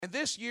And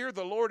this year,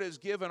 the Lord has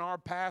given our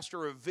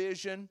pastor a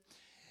vision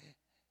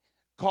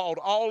called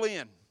All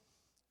In.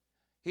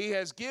 He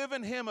has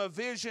given him a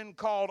vision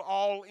called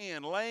All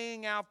In,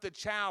 laying out the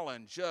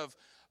challenge of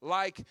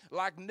like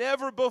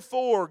never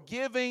before,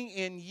 giving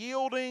and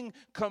yielding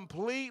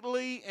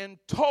completely and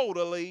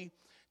totally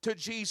to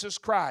Jesus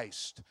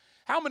Christ.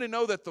 How many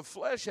know that the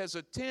flesh has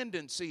a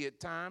tendency at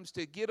times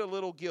to get a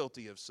little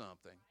guilty of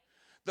something?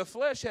 The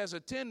flesh has a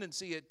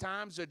tendency at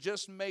times to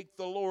just make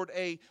the Lord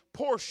a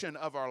portion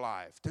of our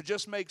life, to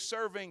just make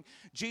serving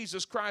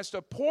Jesus Christ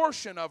a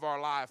portion of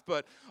our life.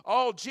 But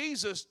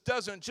Jesus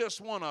doesn't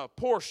just want a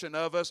portion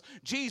of us.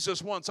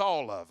 Jesus wants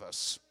all of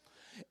us.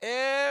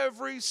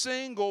 Every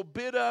single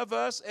bit of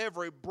us,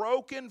 every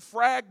broken,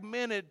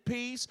 fragmented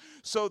piece,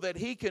 so that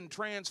He can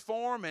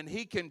transform and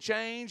He can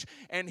change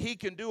and He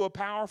can do a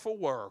powerful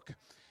work.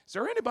 Is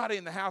there anybody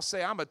in the house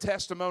say, I'm a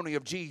testimony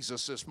of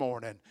Jesus this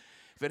morning?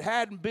 If it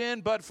hadn't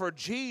been but for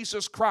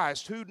Jesus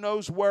Christ, who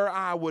knows where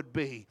I would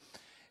be?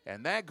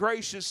 And that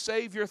gracious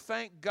Savior,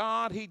 thank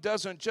God, He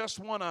doesn't just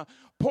want a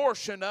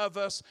portion of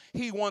us,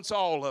 He wants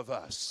all of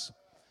us.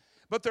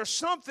 But there's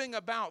something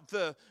about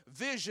the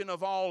vision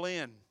of All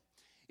In.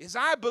 Is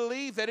I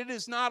believe that it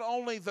is not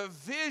only the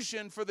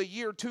vision for the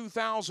year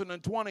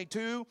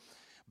 2022,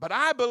 but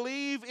I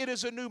believe it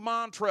is a new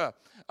mantra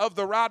of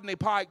the Rodney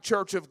Pike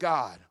Church of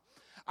God.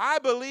 I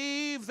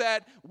believe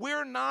that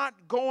we're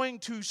not going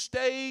to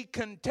stay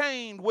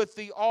contained with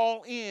the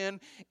all in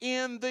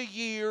the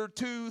year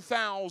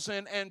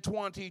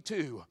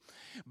 2022.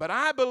 But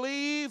I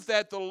believe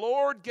that the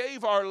Lord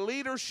gave our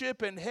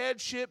leadership and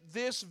headship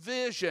this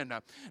vision,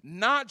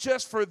 not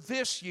just for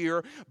this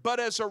year, but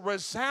as a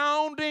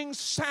resounding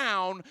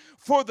sound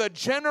for the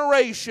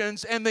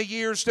generations and the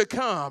years to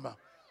come.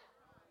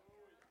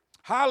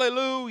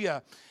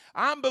 Hallelujah.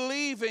 I'm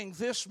believing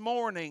this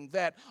morning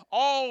that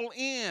all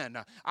in,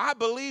 I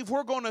believe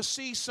we're going to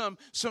see some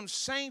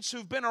saints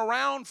who've been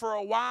around for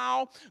a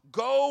while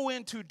go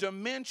into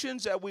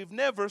dimensions that we've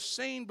never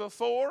seen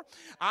before.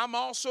 I'm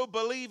also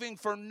believing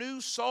for new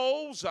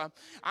souls.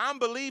 I'm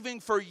believing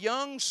for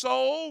young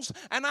souls,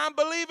 and I'm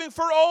believing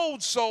for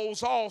old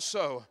souls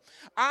also.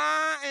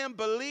 I am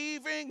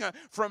believing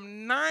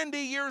from 90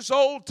 years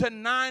old to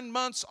 9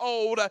 months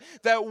old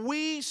that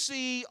we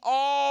see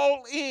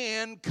all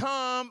in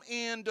come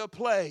into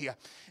play.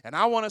 And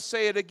I want to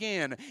say it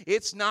again.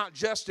 It's not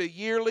just a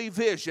yearly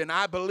vision.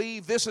 I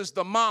believe this is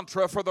the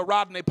mantra for the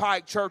Rodney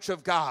Pike Church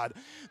of God,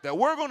 that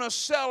we're going to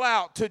sell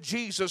out to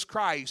Jesus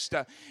Christ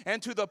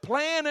and to the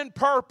plan and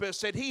purpose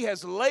that He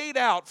has laid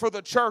out for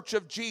the church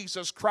of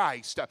Jesus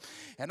Christ.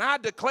 And I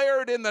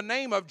declare it in the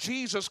name of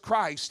Jesus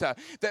Christ that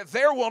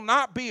there will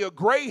not be a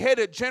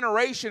gray-headed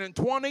generation in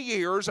 20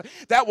 years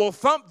that will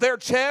thump their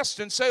chest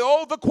and say,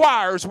 oh, the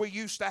choirs we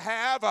used to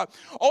have,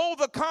 oh,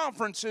 the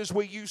conferences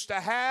we used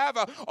to have,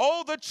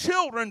 oh, the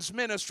children's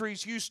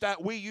ministries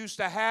we used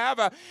to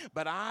have.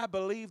 But I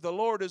believe the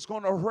Lord is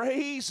going to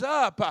raise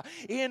up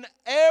in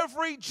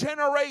every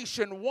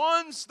generation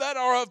ones that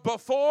are of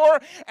before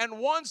and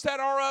ones that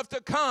are of to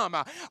come.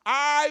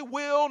 I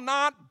will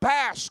not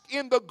bask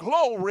in the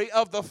glory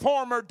of the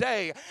former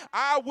day.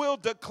 I will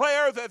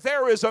declare that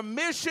there is a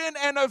mission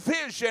and a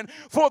vision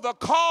for the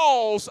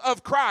cause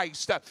of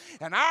Christ.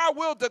 And I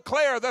will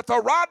declare that the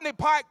Rodney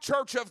Pike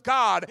Church of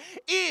God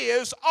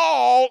is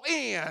all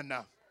in.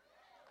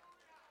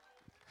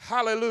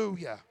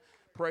 Hallelujah.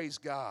 Praise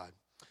God.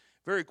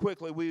 Very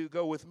quickly, will you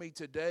go with me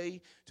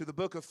today to the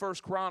book of 1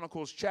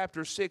 Chronicles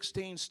chapter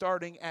 16,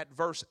 starting at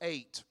verse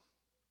 8.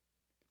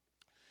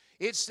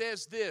 It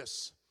says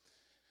this.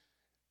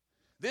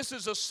 This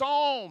is a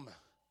psalm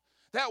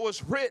that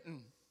was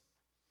written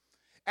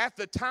at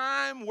the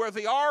time where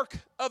the Ark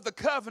of the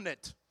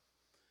Covenant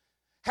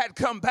had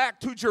come back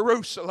to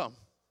Jerusalem.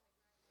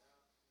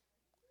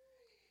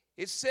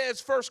 It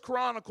says 1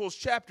 Chronicles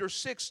chapter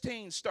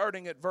 16,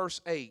 starting at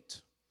verse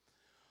 8.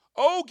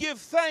 Oh, give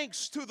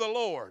thanks to the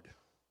Lord.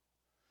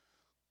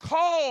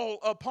 Call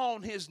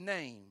upon His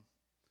name.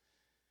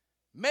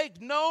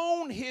 Make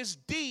known His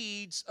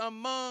deeds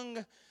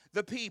among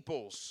the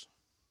peoples.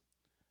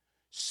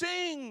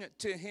 Sing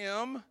to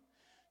Him.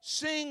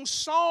 Sing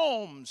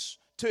psalms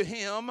to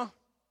Him.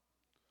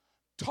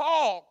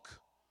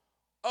 Talk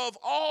of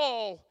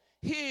all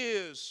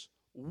His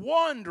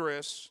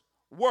wondrous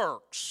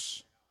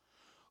works.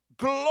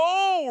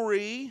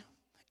 Glory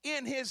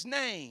in His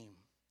name.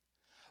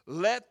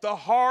 Let the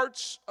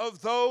hearts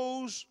of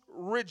those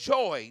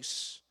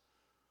rejoice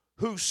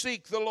who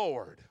seek the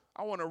Lord.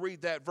 I want to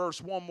read that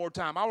verse one more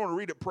time. I want to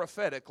read it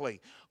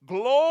prophetically.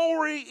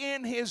 Glory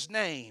in His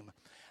name.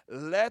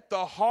 Let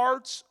the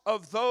hearts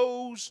of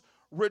those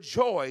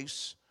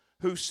rejoice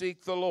who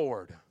seek the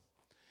Lord.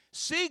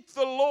 Seek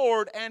the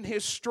Lord and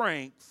His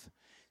strength.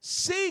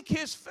 Seek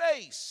His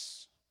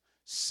face.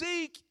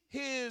 Seek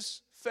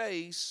His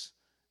face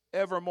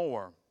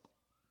evermore.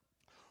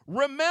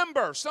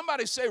 Remember,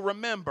 somebody say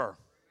remember,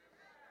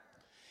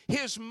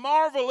 His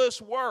marvelous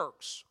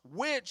works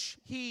which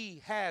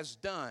He has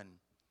done,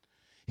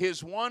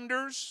 His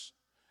wonders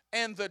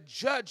and the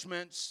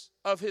judgments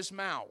of His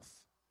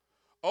mouth.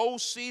 O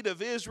seed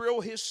of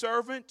Israel, his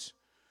servant,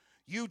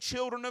 you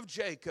children of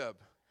Jacob,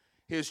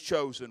 his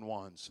chosen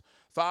ones.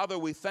 Father,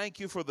 we thank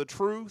you for the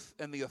truth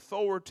and the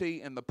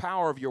authority and the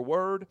power of your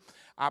word.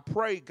 I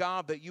pray,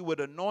 God, that you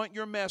would anoint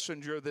your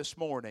messenger this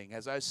morning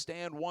as I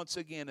stand once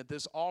again at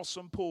this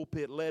awesome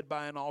pulpit led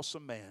by an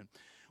awesome man.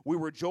 We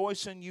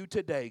rejoice in you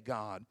today,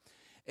 God.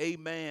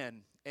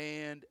 Amen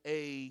and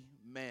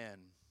amen.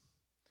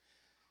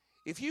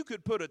 If you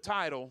could put a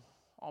title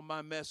on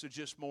my message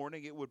this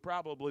morning, it would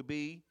probably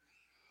be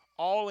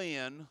All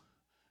In,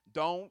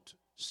 Don't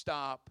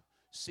Stop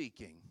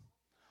Seeking.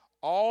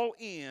 All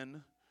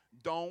in,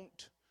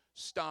 don't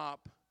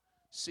stop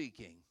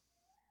seeking.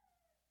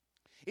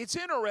 It's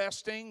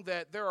interesting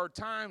that there are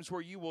times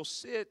where you will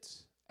sit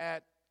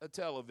at a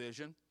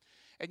television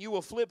and you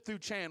will flip through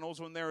channels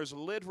when there is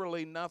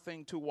literally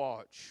nothing to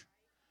watch.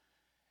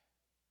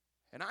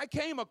 And I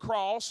came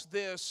across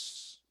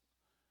this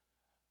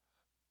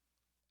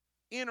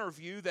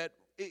interview that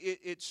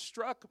it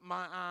struck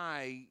my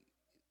eye.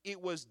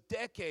 It was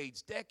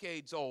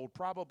decades old,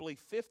 probably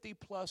 50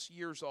 plus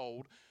years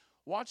old,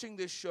 watching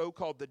this show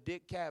called The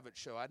Dick Cavett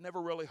Show. I'd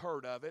never really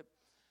heard of it.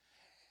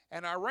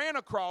 And I ran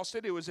across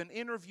it. It was an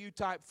interview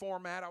type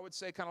format, I would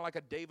say kind of like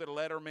a David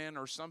Letterman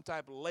or some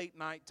type of late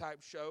night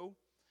type show.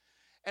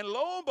 And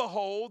lo and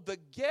behold, the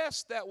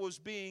guest that was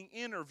being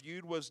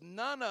interviewed was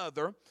none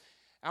other.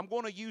 I'm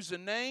going to use a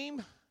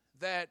name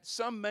that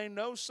some may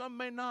know, some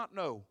may not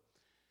know.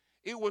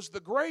 It was the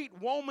great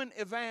woman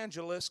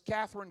evangelist,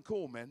 Kathryn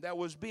Kuhlman, that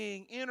was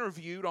being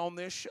interviewed on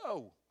this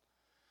show.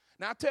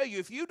 Now, I tell you,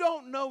 if you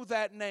don't know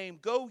that name,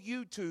 go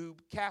YouTube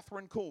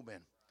Kathryn Kuhlman.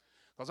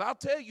 Because I'll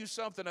tell you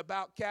something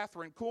about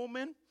Kathryn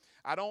Kuhlman.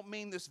 I don't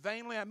mean this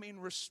vainly, I mean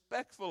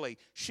respectfully.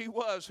 She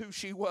was who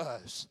she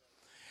was.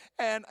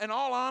 And in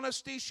all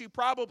honesty, she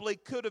probably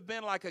could have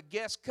been like a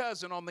guest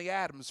cousin on the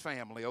Addams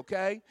Family,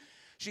 okay?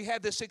 She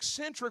had this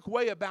eccentric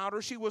way about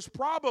her. She was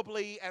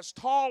probably as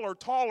tall or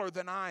taller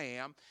than I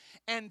am,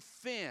 and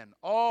thin.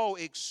 Oh,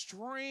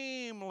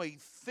 extremely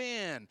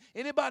thin.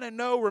 Anybody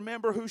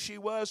remember who she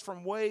was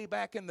from way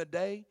back in the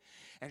day?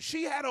 And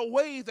she had a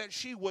way that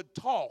she would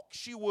talk.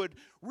 She would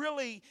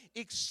really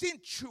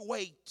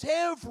accentuate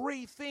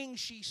everything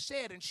she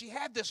said. And she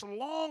had this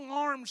long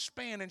arm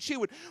span, and she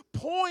would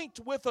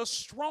point with a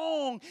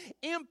strong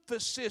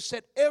emphasis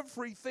at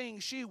everything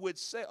she would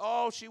say.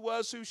 Oh, she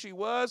was who she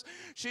was.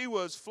 She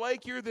was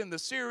flakier than the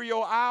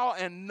cereal aisle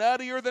and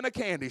nuttier than a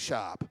candy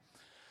shop.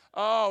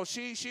 Oh,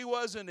 she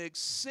was an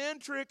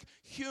eccentric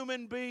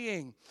human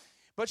being.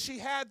 But she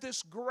had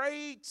this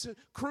great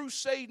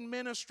crusade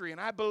ministry, and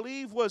I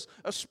believe was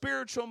a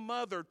spiritual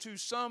mother to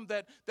some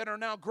that are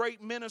now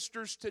great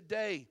ministers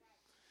today.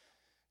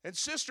 And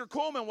Sister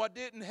Kuhlman, what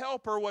didn't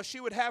help her was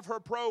she would have her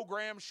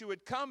program. She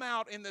would come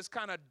out in this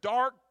kind of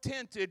dark,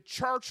 tinted,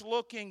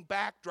 church-looking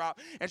backdrop,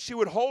 and she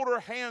would hold her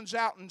hands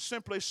out and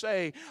simply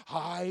say,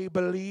 "I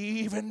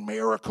believe in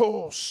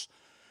miracles."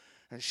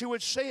 And she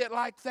would say it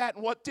like that,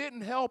 and what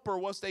didn't help her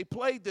was they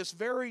played this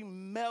very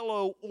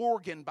mellow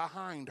organ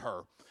behind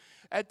her.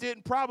 It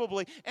didn't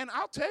probably, and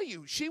I'll tell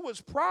you, she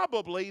was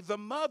probably the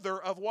mother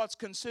of what's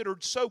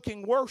considered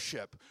soaking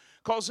worship.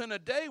 Because in a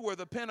day where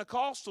the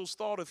Pentecostals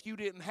thought if you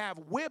didn't have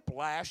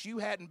whiplash, you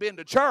hadn't been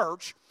to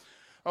church.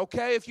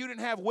 Okay, if you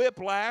didn't have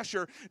whiplash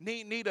or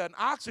need an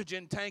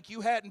oxygen tank,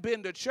 you hadn't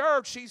been to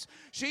church.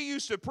 She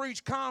used to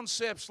preach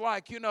concepts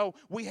like,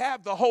 we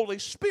have the Holy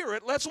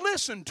Spirit. Let's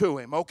listen to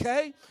him,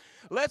 okay?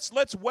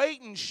 Let's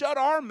wait and shut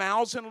our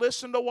mouths and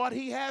listen to what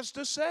he has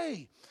to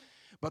say.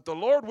 But the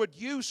Lord would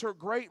use her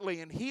greatly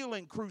in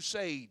healing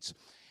crusades.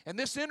 And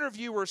this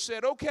interviewer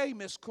said, "Okay,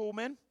 Miss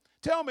Kuhlman,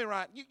 tell me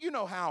right, you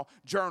know how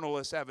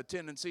journalists have a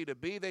tendency to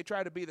be. They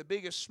try to be the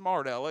biggest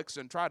smart alecks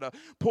and try to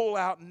pull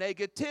out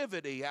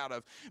negativity out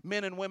of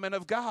men and women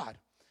of God."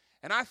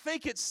 And I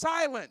think it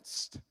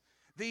silenced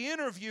the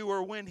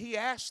interviewer when he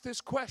asked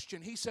this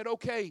question. He said,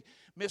 "Okay,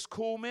 Miss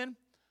Kuhlman,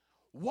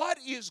 what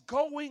is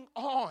going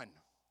on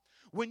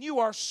when you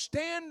are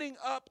standing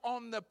up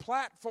on the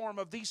platform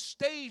of these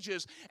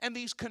stages and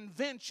these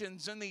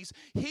conventions and these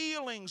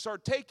healings are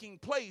taking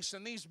place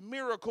and these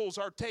miracles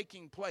are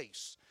taking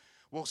place?"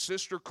 Well,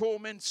 Sister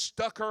Kuhlman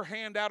stuck her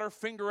hand out, her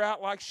finger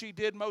out like she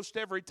did most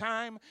every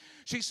time.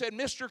 She said,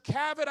 "Mr.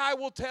 Cavett, I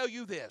will tell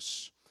you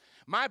this.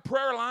 My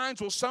prayer lines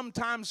will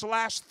sometimes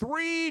last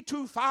 3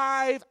 to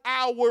 5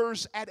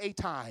 hours at a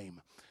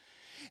time.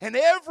 And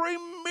every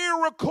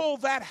miracle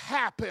that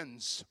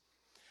happens,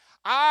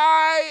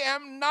 I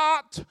am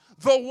not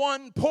the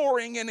one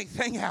pouring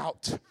anything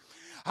out.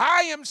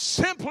 I am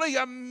simply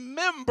a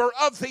member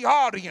of the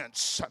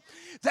audience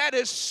that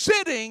is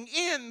sitting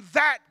in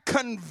that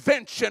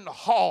convention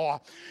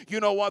hall."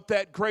 You know what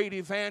that great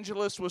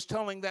evangelist was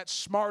telling that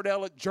smart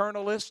aleck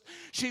journalist?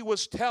 She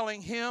was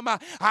telling him,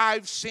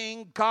 "I've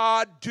seen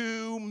God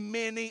do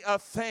many a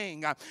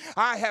thing.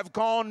 I have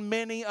gone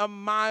many a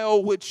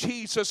mile with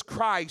Jesus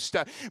Christ,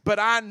 but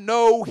I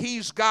know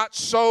he's got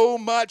so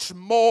much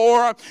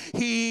more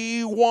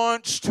he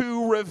wants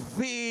to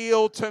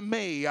reveal to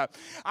me.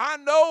 I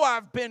know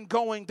I've been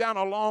going down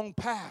a long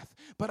path,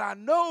 but I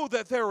know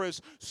that there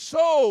is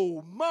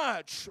so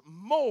much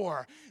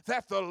more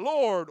that the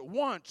Lord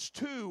wants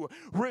to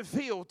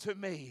reveal to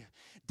me.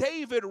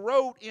 David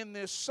wrote in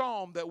this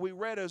psalm that we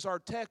read as our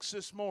text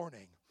this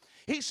morning,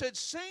 he said,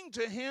 sing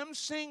to him,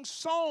 sing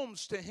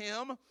psalms to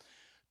him,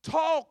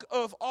 talk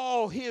of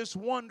all his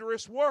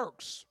wondrous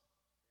works.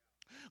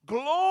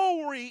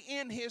 Glory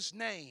in his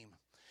name.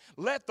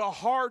 Let the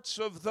hearts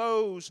of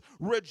those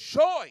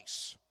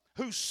rejoice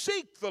who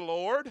seek the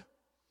Lord.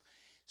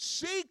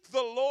 Seek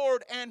the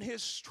Lord and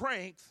his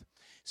strength.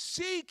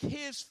 Seek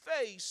his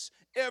face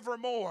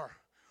evermore.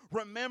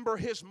 Remember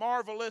his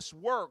marvelous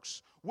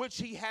works which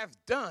he hath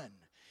done,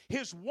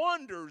 his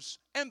wonders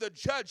and the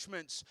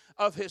judgments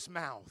of his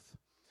mouth.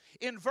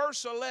 In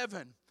verse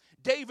 11,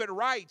 David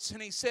writes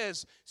and he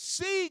says,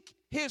 seek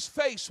his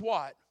face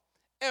what?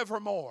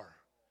 Evermore.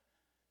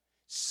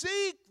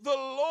 Seek the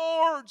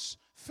Lord's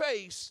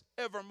face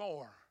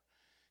evermore.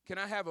 Can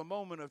I have a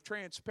moment of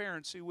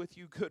transparency with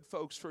you good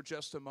folks for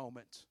just a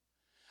moment?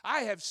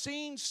 I have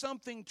seen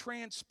something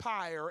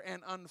transpire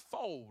and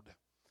unfold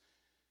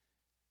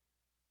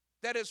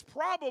that is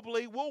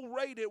probably, we'll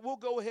rate it, we'll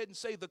go ahead and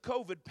say the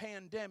COVID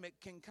pandemic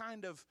can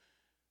kind of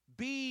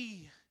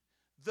be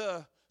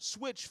the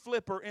switch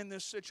flipper in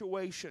this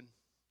situation.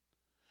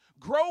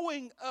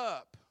 Growing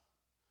up,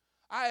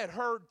 I had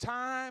heard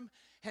time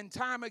and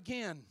time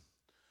again,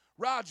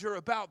 Roger,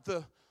 about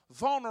the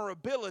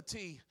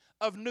vulnerability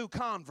of new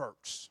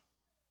converts.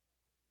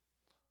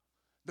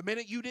 The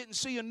minute you didn't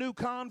see a new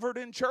convert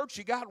in church,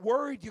 you got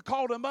worried, you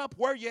called him up,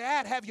 where you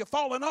at? Have you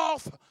fallen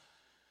off?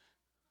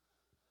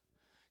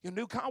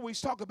 We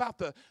talk about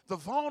the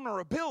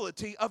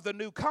vulnerability of the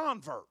new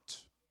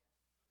convert.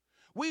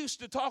 We used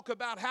to talk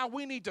about how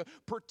we need to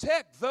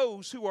protect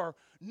those who are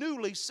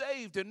newly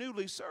saved and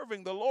newly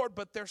serving the Lord,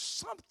 but there's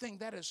something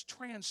that is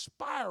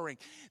transpiring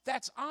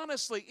that's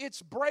honestly,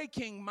 it's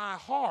breaking my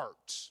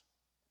heart.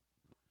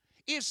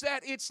 Is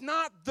that it's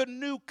not the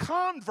new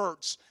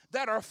converts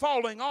that are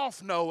falling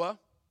off, Noah.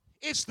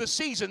 It's the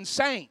seasoned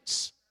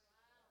saints.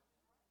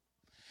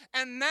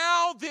 And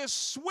now this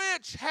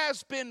switch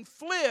has been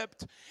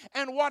flipped,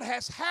 and what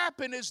has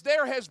happened is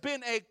there has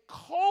been a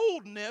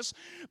coldness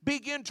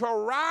begin to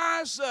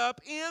rise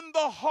up in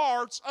the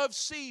hearts of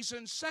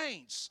seasoned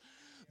saints.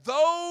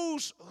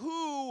 Those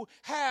who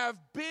have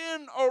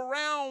been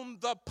around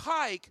the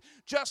pike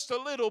just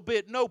a little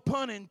bit, no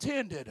pun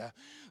intended.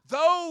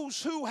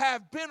 Those who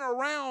have been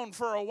around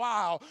for a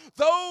while,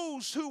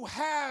 those who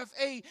have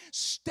a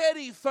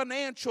steady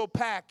financial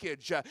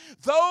package,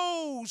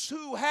 those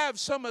who have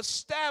some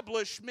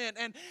establishment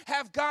and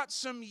have got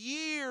some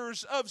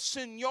years of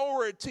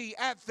seniority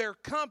at their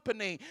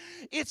company.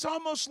 It's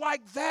almost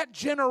like that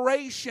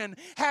generation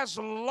has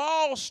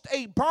lost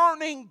a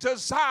burning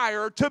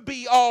desire to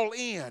be all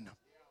in.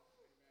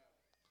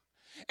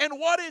 And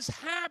what has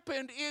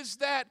happened is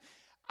that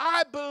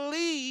I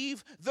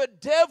believe the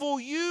devil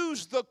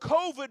used the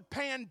COVID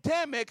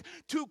pandemic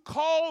to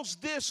cause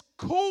this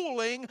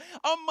cooling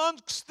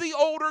amongst the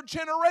older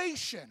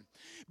generation.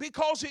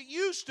 Because it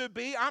used to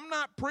be, I'm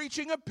not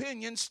preaching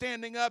opinion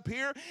standing up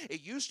here,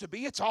 it used to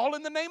be it's all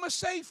in the name of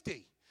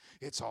safety.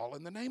 It's all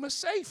in the name of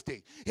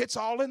safety. It's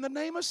all in the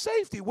name of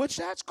safety, which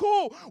that's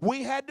cool.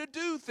 We had to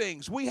do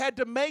things. We had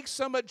to make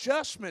some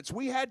adjustments.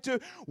 We had to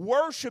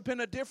worship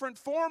in a different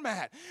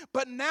format.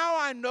 But now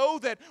I know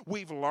that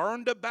we've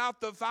learned about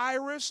the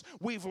virus.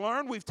 We've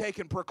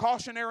taken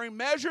precautionary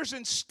measures,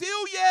 and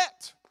still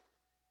yet,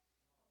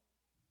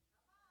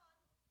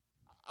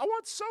 I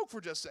want to soak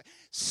for just a second.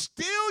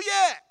 Still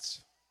yet,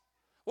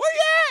 where you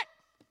at?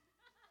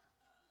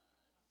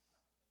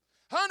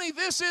 Honey,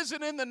 this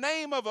isn't in the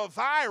name of a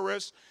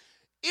virus.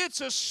 It's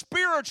a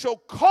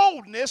spiritual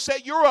coldness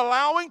that you're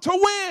allowing to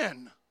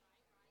win.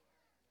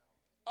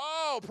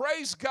 Oh,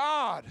 praise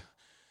God.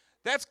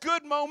 That's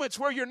good moments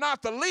where you're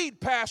not the lead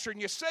pastor and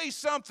you say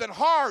something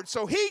hard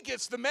so he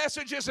gets the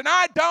messages and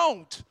I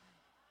don't.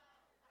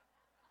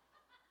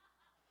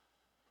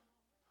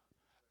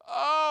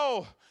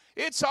 Oh,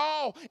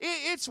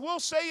 we'll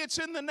say it's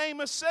in the name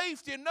of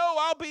safety. No,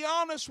 I'll be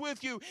honest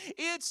with you.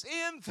 It's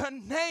in the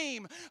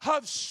name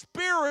of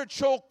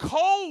spiritual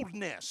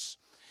coldness.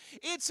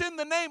 It's in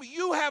the name,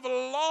 you have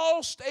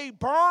lost a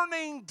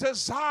burning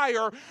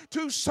desire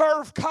to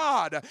serve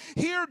God.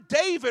 Here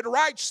David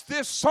writes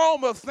this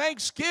psalm of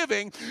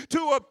thanksgiving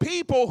to a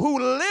people who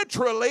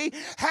literally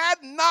had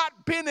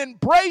not been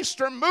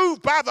embraced or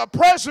moved by the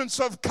presence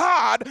of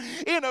God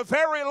in a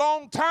very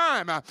long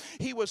time.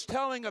 He was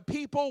telling a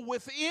people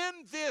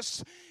within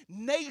this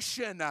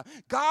nation,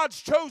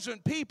 God's chosen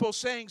people,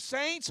 saying,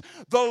 saints,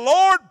 the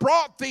Lord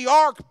brought the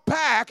ark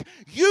back.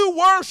 You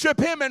worship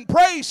him and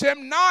praise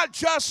him not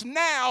just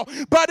now,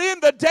 but in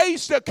the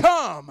days to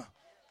come.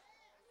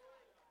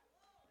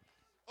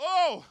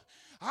 Oh,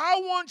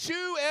 I want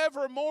you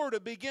evermore to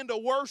begin to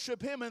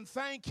worship Him and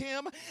thank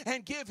Him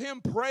and give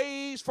Him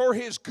praise for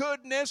His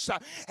goodness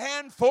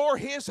and for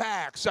His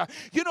acts.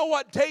 You know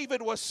what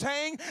David was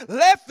saying?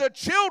 Let the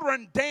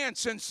children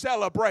dance and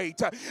celebrate.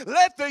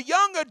 Let the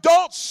young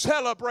adults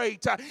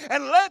celebrate.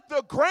 And let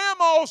the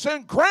grandmas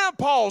and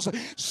grandpas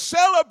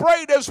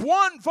celebrate as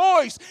one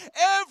voice.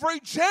 Every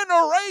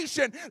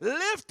generation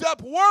lift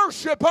up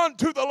worship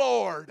unto the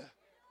Lord.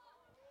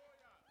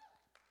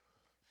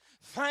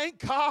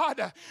 Thank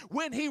God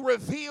when He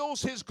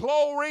reveals His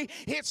glory,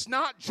 it's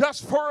not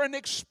just for an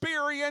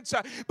experience,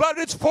 but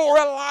it's for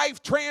a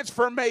life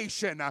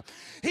transformation.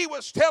 He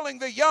was telling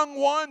the young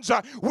ones,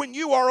 when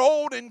you are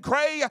old and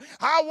gray,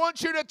 I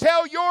want you to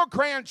tell your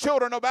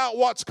grandchildren about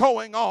what's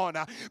going on.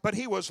 But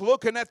He was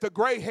looking at the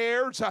gray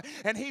hairs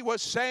and He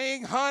was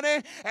saying,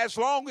 honey, as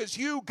long as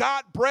you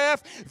got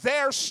breath,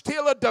 there's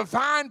still a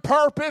divine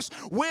purpose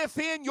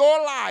within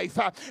your life.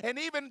 And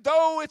even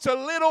though it's a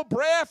little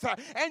breath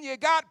and you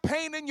got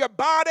pain in your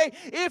body,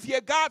 if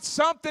you got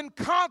something,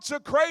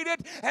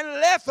 consecrated and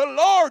let the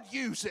Lord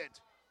use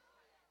it.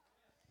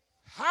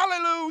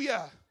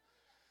 Hallelujah.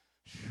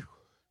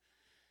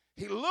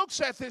 He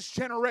looks at this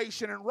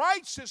generation and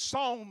writes this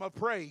psalm of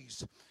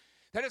praise.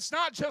 That it's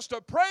not just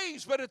a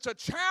praise, but it's a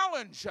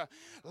challenge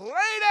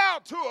laid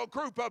out to a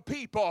group of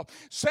people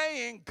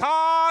saying,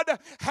 God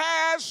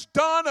has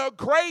done a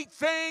great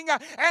thing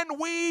and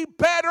we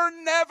better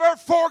never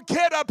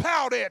forget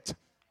about it.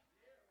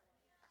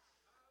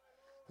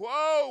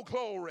 Whoa,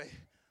 glory.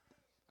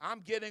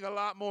 I'm getting a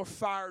lot more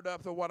fired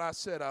up than what I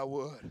said I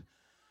would.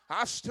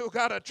 I still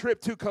got a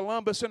trip to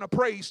Columbus and a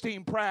praise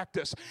team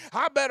practice.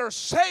 I better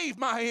save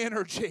my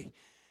energy.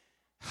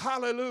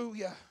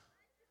 Hallelujah.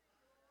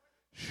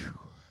 Whew.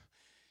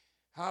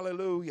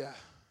 Hallelujah.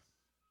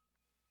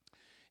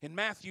 In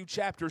Matthew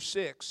chapter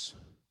 6,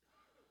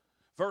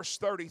 verse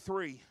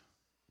 33,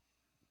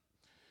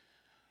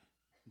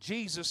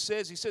 Jesus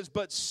says, He says,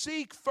 but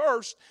seek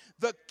first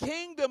the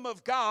kingdom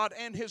of God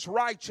and His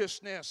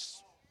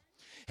righteousness,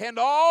 and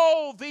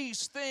all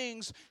these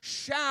things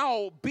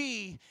shall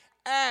be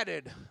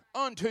added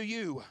unto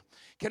you.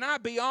 Can I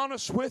be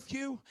honest with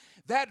you?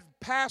 That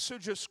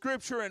passage of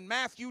Scripture in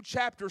Matthew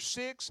chapter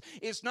 6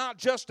 is not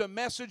just a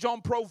message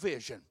on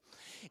provision.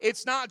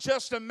 It's not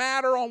just a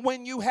matter on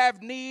when you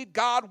have need,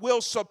 God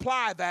will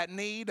supply that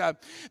need.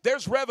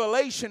 There's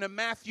revelation in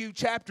Matthew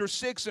chapter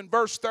 6 and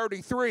verse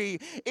 33.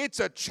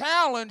 It's a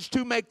challenge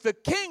to make the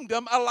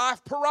kingdom a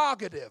life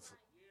prerogative.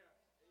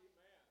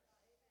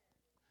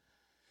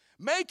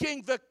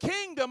 Making the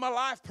kingdom a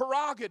life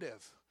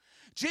prerogative.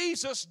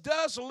 Jesus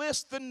does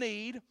list the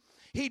need.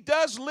 He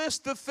does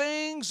list the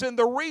things and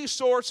the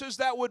resources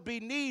that would be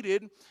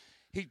needed.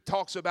 He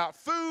talks about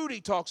food,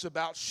 He talks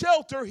about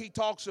shelter, He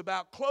talks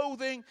about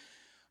clothing.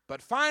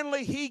 But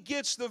finally, He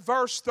gets the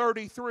verse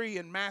 33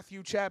 in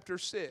Matthew chapter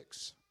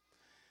 6.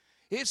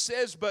 It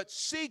says, but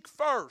seek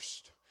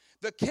first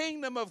the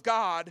kingdom of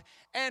God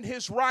and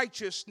His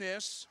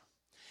righteousness,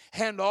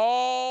 and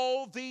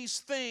all these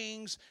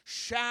things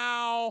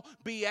shall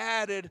be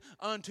added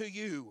unto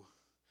you.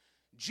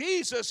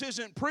 Jesus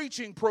isn't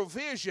preaching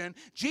provision,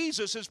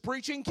 Jesus is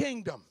preaching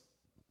kingdom.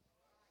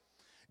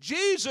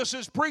 Jesus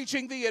is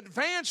preaching the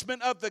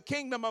advancement of the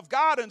kingdom of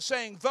God and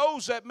saying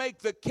those that make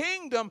the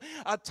kingdom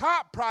a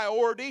top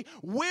priority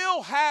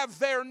will have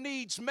their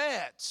needs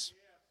met.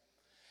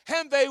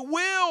 And they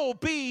will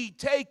be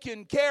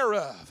taken care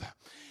of.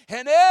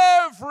 And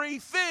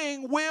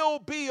everything will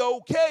be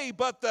okay.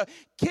 But the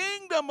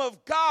kingdom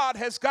of God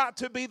has got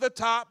to be the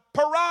top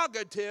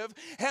prerogative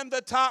and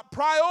the top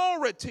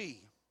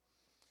priority.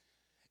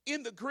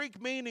 In the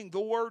Greek meaning,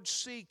 the word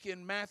seek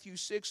in Matthew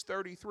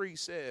 6:33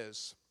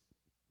 says,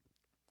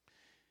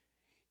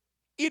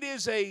 it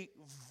is a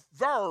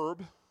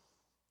verb,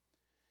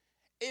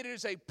 it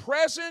is a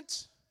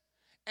present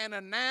and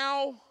a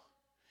now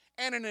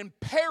and an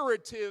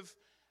imperative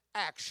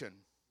action.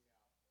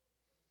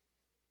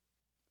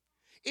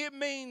 It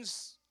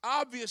means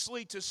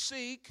obviously to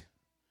seek,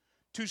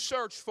 to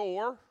search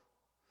for,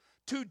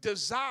 to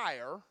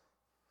desire,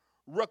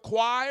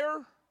 require,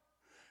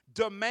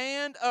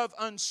 demand of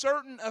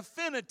uncertain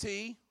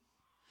affinity,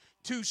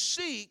 to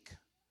seek,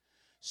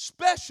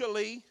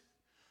 specially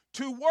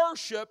to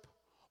worship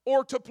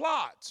or to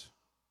plot.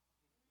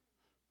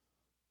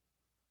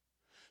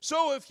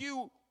 So if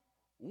you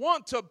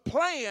want to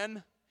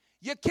plan,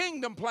 your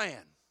kingdom plan.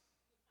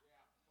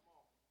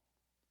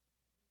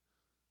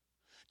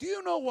 Do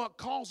you know what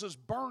causes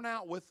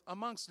burnout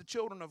amongst the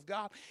children of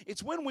God?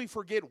 It's when we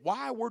forget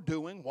why we're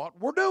doing what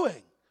we're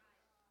doing.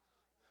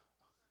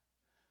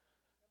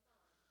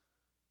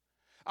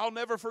 I'll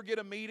never forget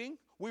a meeting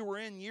we were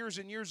in years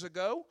and years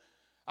ago.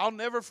 I'll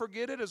never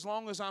forget it as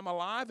long as I'm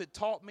alive. It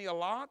taught me a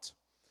lot.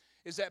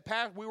 Is that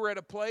we were at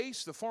a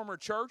place, the former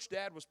church,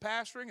 Dad was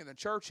pastoring, and the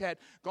church had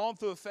gone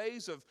through a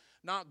phase of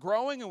not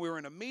growing, and we were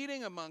in a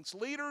meeting amongst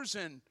leaders,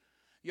 and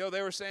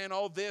they were saying,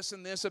 oh, this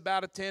and this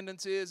about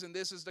attendances, and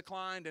this has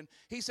declined. And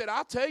he said,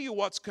 I'll tell you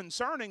what's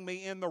concerning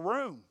me in the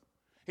room.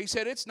 He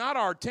said, it's not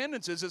our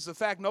attendances, it's the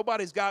fact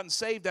nobody's gotten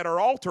saved at our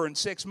altar in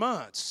 6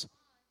 months.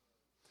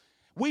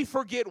 we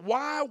forget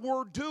why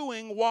we're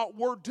doing what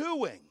we're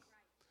doing.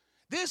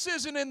 This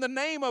isn't in the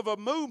name of a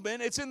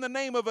movement, it's in the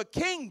name of a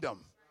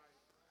kingdom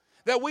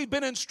that we've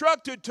been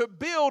instructed to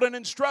build and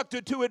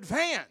instructed to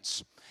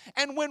advance.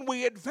 And when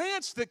we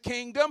advance the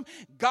kingdom,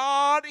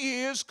 God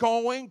is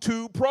going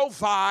to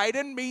provide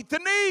and meet the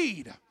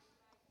need.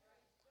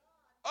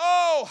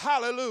 Oh,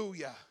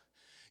 hallelujah.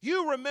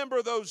 You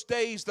remember those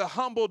days, the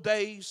humble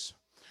days,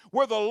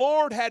 where the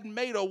Lord had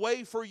made a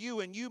way for you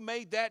and you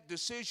made that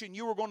decision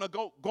you were going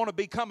to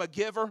become a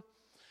giver?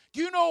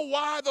 Do you know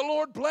why the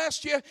Lord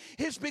blessed you?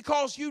 It's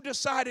because you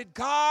decided,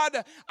 God,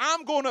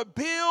 I'm going to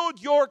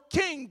build your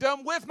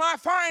kingdom with my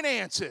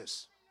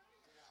finances.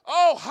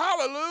 Oh,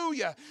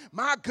 hallelujah.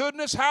 My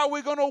goodness, how are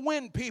we going to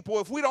win people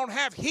if we don't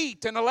have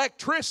heat and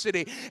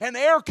electricity and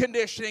air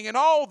conditioning and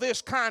all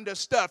this kind of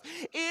stuff?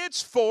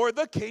 It's for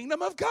the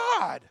kingdom of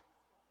God.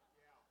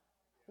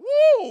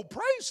 Woo,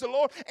 praise the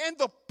Lord. And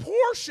the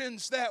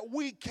portions that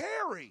we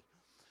carry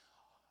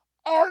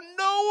are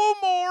no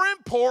more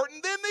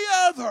important than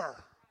the other.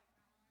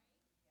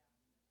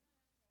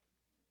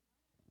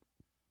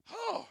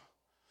 Oh,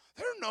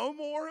 they're no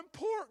more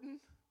important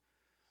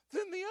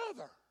than the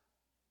other.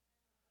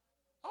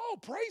 Oh,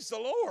 praise the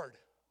Lord.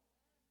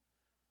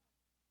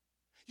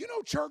 You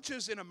know,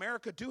 churches in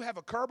America do have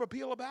a curb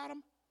appeal about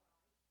them.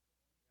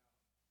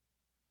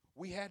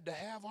 We had to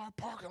have our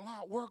parking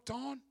lot worked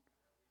on.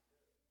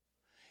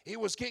 It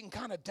was getting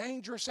kind of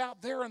dangerous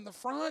out there in the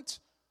front,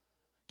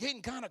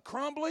 getting kind of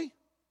crumbly.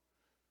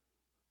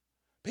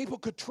 People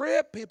could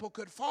trip, people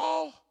could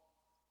fall.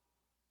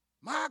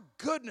 My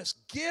goodness,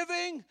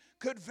 giving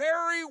could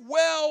very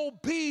well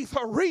be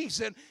the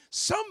reason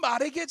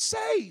somebody gets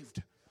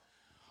saved.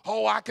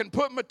 Oh, I can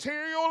put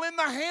material in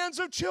the hands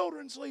of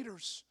children's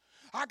leaders.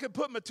 I can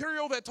put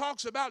material that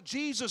talks about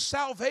Jesus'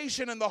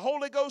 salvation and the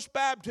Holy Ghost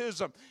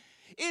baptism.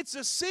 It's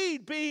a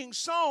seed being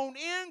sown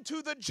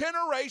into the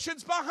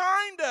generations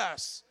behind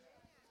us.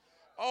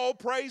 Oh,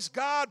 praise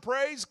God,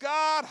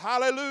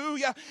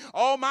 hallelujah.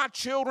 Oh, my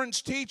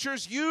children's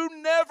teachers, you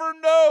never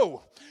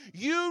know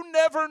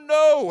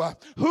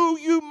who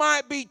you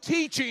might be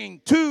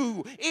teaching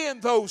to in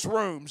those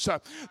rooms.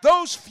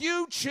 Those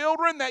few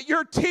children that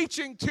you're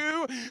teaching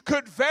to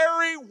could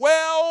very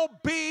well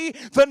be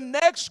the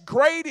next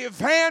great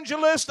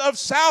evangelist of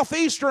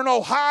southeastern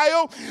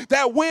Ohio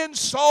that wins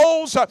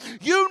souls.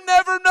 You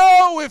never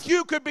know if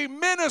you could be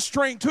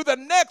ministering to the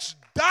next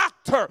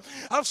doctor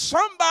of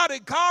somebody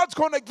God's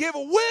going to give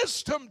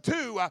wisdom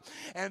to,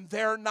 and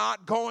they're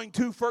not going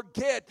to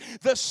forget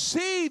the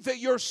seed that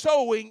you're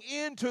sowing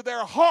into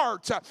their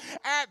hearts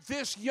at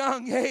this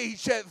young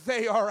age that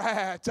they are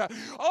at.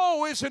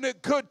 Oh, isn't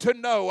it good to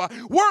know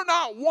we're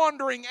not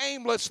wandering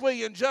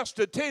aimlessly and just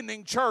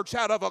attending church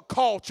out of a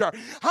culture.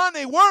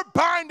 Honey, we're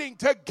binding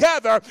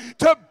together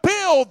to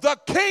build the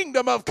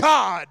kingdom of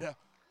God.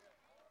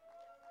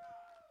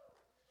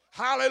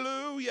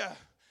 Hallelujah.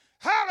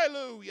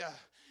 Hallelujah.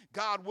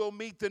 God will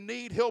meet the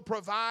need. He'll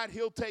provide.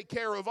 He'll take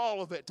care of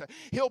all of it.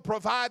 He'll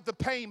provide the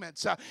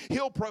payments.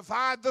 He'll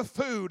provide the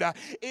food.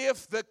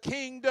 If the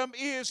kingdom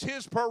is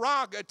His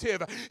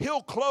prerogative,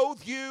 He'll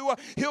clothe you.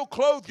 He'll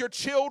clothe your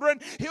children.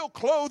 He'll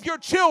clothe your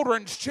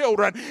children's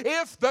children.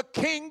 If the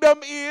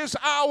kingdom is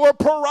our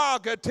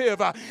prerogative,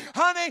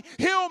 honey,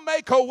 He'll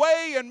make a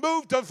way and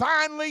move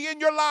divinely in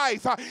your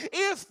life.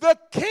 If the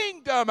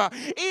kingdom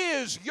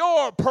is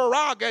your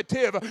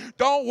prerogative,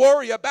 don't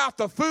worry about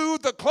the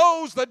food, the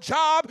clothes, the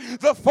job,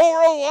 the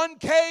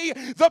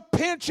 401k, the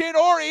pension,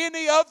 or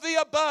any of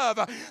the above.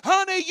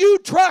 Honey, you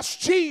trust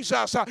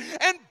Jesus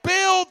and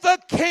build the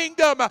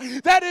kingdom.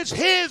 That is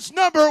His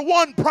number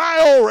one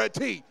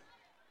priority.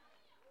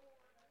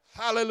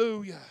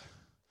 Hallelujah.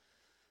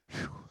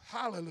 Whew.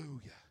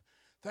 Hallelujah.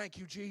 Thank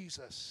you,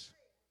 Jesus.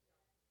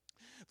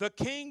 The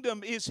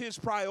kingdom is His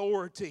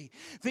priority.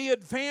 The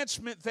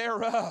advancement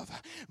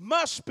thereof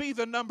must be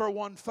the number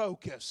one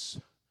focus.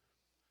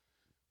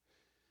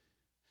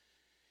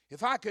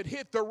 If I could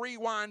hit the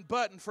rewind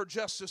button for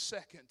just a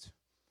second.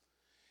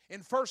 In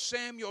 1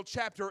 Samuel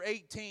chapter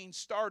 18,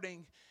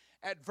 starting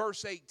at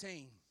verse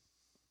 18.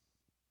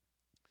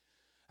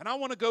 And I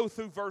want to go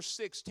through verse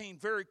 16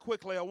 very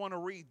quickly. I want to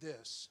read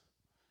this.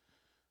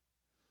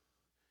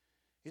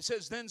 It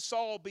says, Then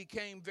Saul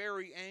became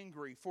very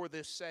angry for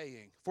this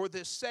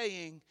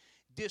saying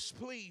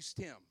displeased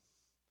him.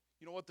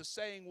 You know what the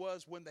saying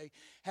was when they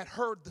had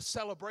heard the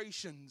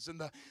celebrations and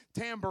the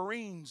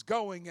tambourines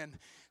going and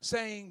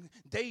saying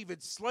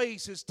David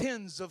slays his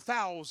tens of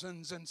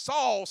thousands and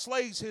Saul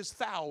slays his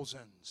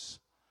thousands.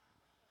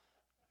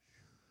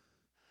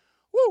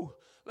 Woo!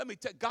 Let me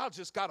tell you, God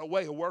just got a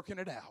way of working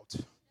it out.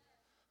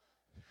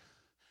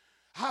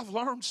 I've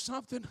learned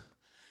something.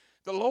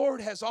 The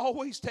Lord has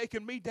always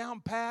taken me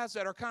down paths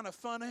that are kind of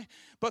funny,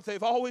 but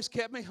they've always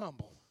kept me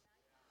humble.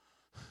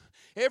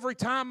 Every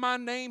time my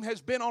name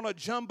has been on a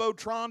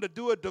jumbotron to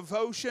do a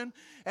devotion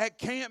at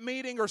camp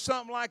meeting or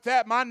something like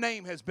that, my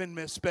name has been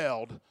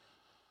misspelled.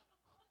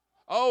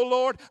 Oh,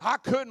 Lord, I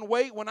couldn't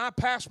wait when I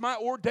passed my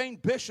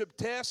ordained bishop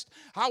test.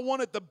 I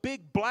wanted the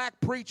big black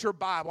preacher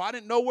Bible. I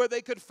didn't know where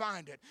they could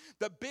find it.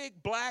 The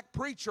big black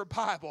preacher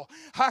Bible.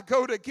 I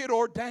go to get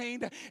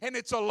ordained, and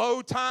it's a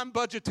low time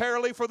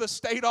budgetarily for the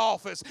state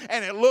office,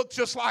 and it looked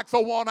just like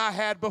the one I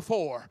had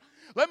before.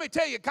 Let me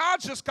tell you,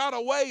 God's just got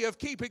a way of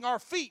keeping our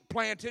feet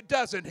planted,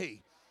 doesn't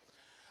He?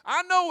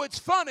 I know it's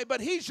funny,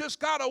 but He's just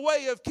got a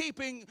way of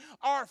keeping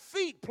our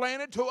feet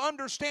planted to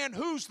understand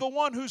who's the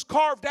one who's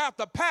carved out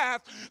the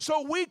path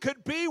so we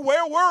could be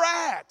where we're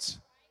at.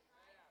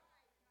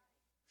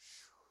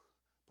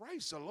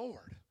 Praise the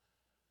Lord.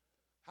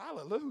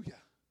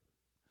 Hallelujah.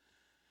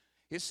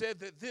 It said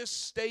that this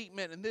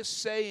statement and this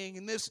saying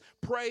and this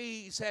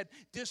praise had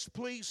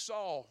displeased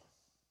Saul.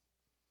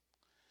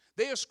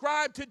 They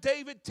ascribed to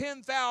David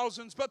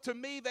 10,000s, but to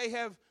me they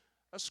have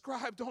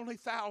ascribed only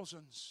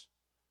thousands.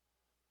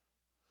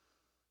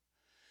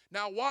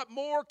 Now, what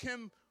more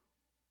can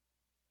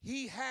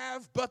he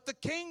have but the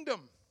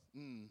kingdom?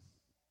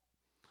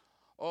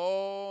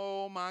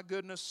 Oh, my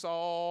goodness,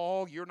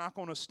 Saul, you're not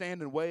going to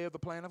stand in the way of the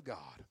plan of God.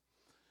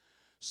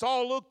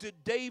 Saul looked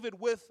at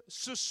David with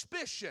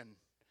suspicion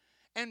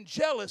and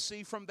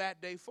jealousy from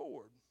that day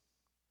forward.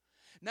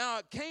 Now,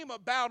 it came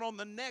about on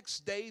the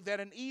next day that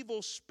an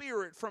evil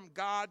spirit from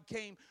God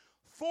came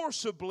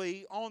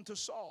forcibly onto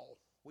Saul.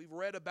 We've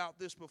read about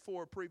this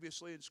before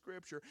previously in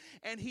Scripture.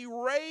 And he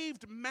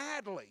raved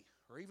madly,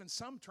 or even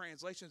some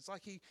translations,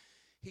 like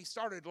he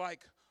started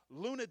like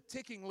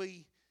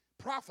lunatically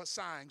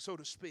prophesying, so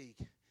to speak,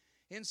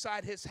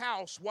 inside his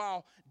house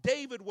while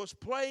David was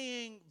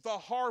playing the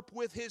harp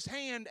with his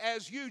hand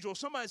as usual.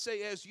 Somebody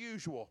say as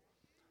usual.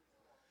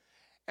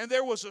 And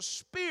there was a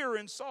spear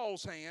in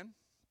Saul's hand.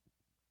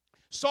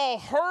 Saul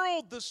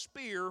hurled the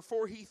spear,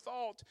 for he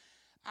thought,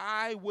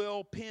 I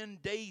will pin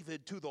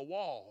David to the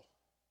wall.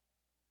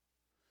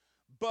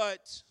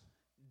 But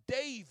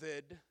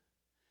David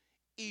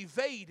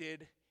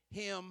evaded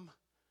him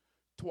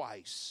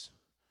twice,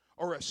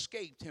 or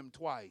escaped him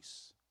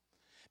twice.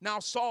 Now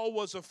Saul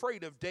was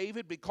afraid of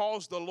David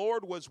because the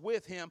Lord was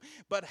with him,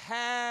 but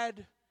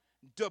had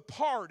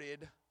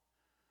departed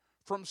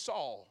from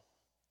Saul.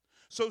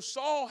 So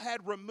Saul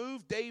had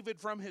removed David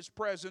from his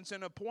presence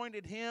and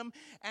appointed him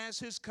as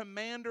his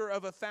commander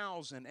of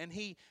 1,000, and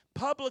he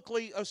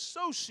publicly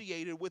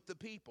associated with the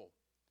people.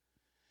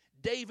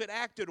 David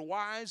acted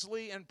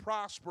wisely and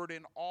prospered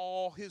in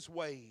all his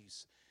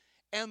ways,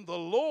 and the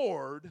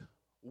Lord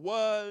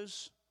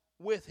was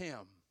with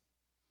him.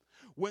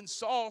 When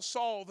Saul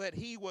saw that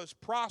he was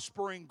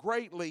prospering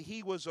greatly,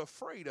 he was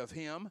afraid of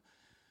him.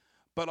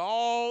 But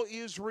all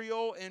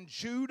Israel and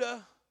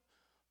Judah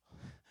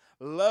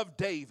loved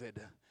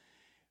David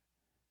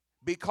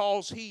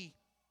because he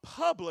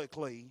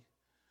publicly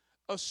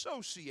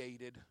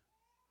associated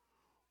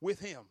with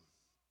him.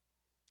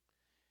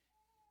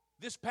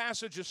 This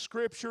passage of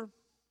Scripture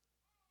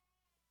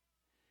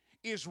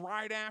is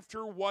right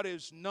after what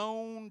is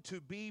known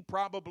to be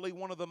probably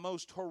one of the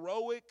most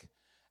heroic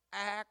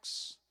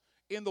acts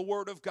in the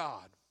Word of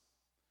God.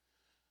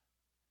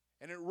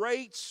 And it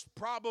rates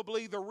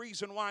probably the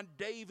reason why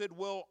David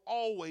will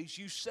always,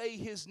 you say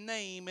his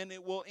name and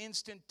it will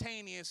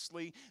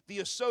instantaneously, the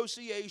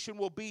association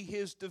will be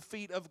his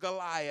defeat of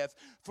Goliath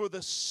for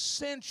the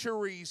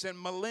centuries and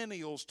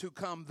millennials to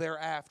come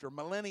thereafter,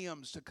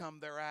 millenniums to come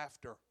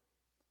thereafter.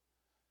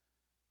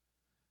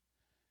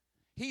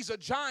 He's a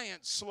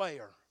giant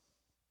slayer.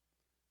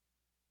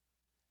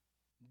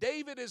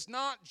 David is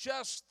not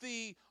just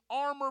the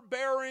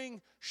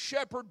armor-bearing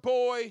shepherd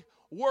boy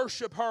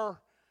worshiper,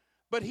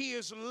 but he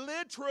is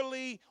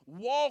literally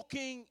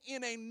walking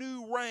in a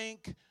new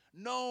rank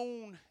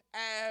known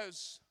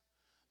as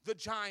the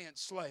giant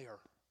slayer.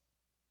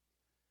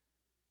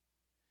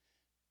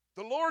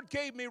 The Lord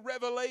gave me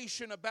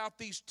revelation about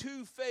these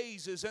two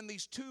phases and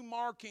these two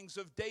markings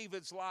of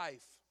David's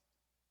life.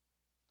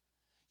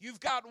 You've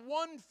got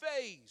one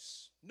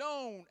phase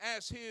known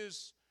as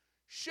his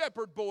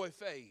shepherd boy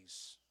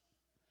phase,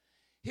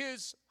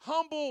 his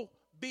humble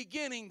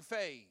beginning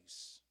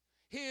phase,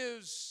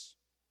 his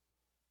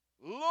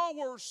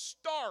lower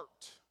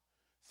start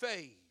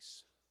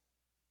phase,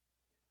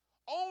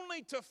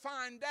 only to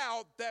find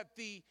out that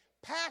the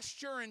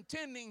pasture and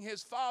tending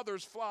his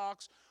father's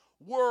flocks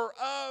were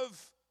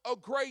of a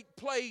great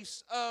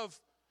place of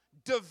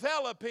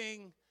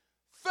developing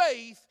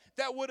faith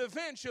that would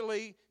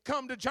eventually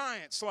come to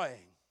giant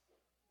slaying.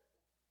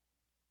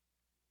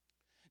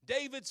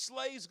 David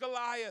slays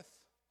Goliath.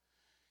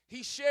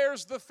 He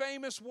shares the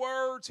famous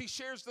words. He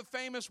shares the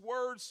famous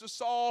words to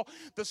Saul.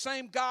 The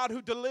same God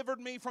who delivered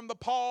me from the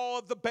paw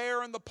of the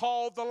bear and the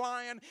paw of the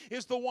lion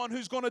is the one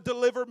who's going to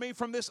deliver me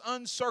from this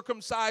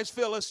uncircumcised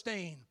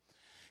Philistine.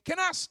 Can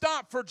I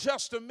stop for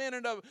just a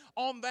minute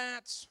on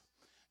that?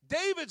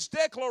 David's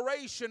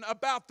declaration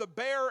about the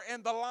bear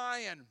and the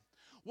lion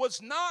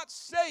was not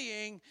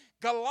saying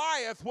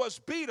Goliath was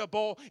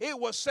beatable. It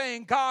was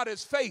saying God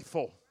is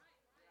faithful.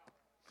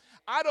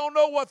 I don't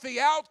know what the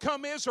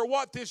outcome is or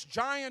what this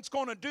giant's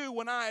going to do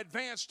when I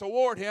advance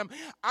toward him.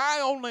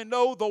 I only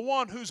know the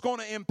one who's going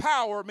to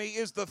empower me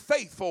is the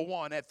faithful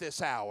one at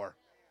this hour.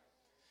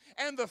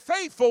 And the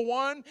faithful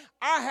one,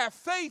 I have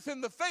faith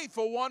in the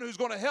faithful one who's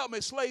going to help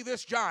me slay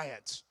this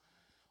giant.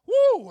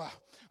 Woo!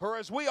 Or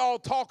as we all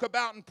talk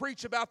about and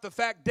preach about the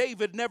fact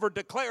David never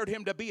declared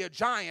him to be a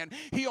giant.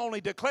 He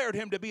only declared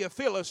him to be a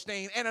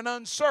Philistine, and an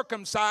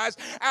uncircumcised,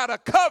 out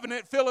of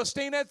covenant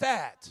Philistine at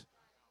that.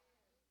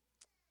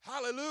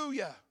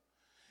 Hallelujah.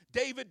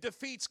 David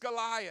defeats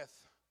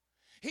Goliath.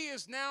 He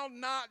is now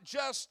not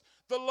just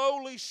the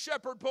lowly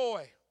shepherd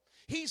boy.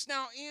 He's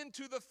now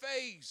into the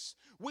phase.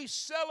 We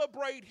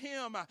celebrate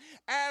him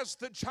as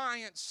the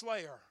giant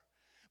slayer.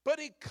 But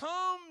he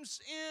comes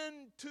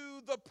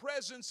into the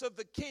presence of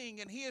the king,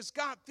 and he has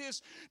got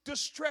this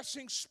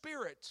distressing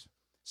spirit.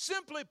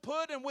 Simply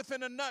put, and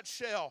within a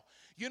nutshell,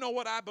 you know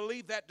what I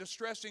believe that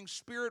distressing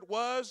spirit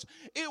was?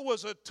 It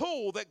was a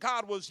tool that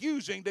God was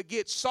using to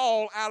get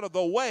Saul out of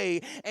the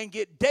way and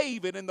get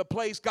David in the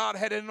place God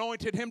had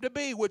anointed him to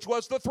be, which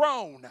was the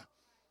throne.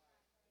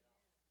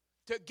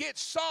 To get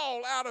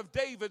Saul out of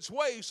David's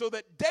way so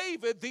that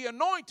David, the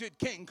anointed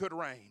king, could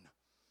reign.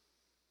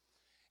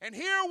 And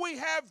here we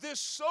have this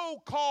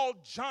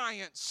so-called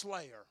giant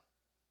slayer.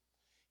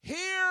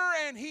 Here,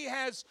 and he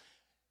has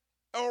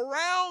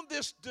around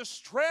this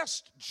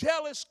distressed,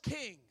 jealous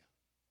king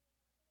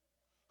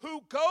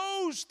who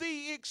goes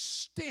the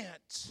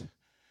extent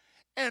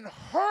and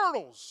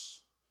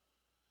hurls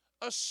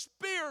a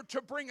spear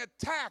to bring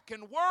attack.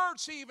 And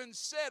words even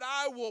said,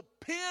 I will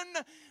pin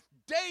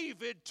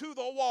David to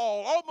the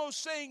wall,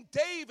 almost saying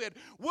David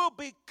will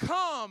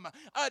become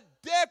a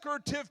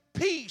decorative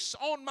piece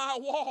on my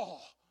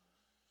wall,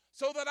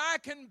 so that I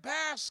can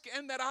bask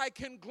and that I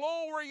can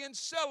glory and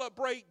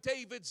celebrate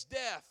David's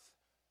death.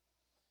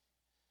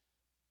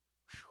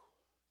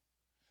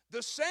 Whew.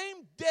 The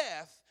same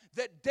death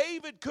that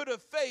David could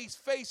have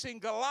faced facing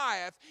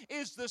Goliath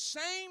is the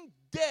same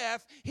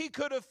death he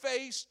could have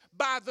faced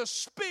by the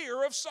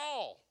spear of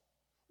Saul.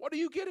 What are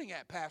you getting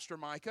at, Pastor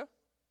Micah?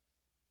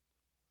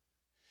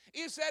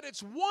 Is that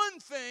it's one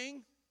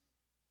thing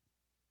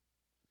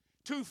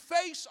to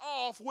face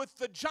off with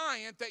the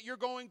giant that you're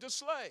going to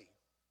slay.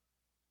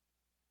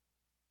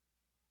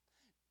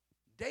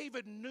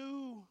 David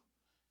knew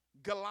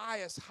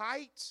Goliath's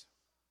height,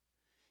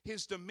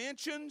 his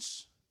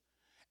dimensions,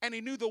 and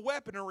he knew the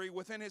weaponry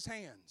within his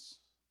hands.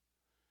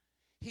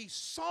 He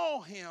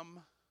saw him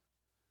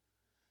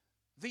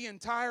the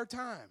entire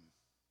time.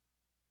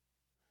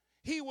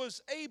 He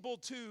was able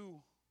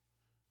to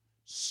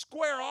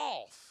square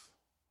off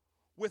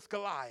with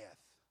Goliath.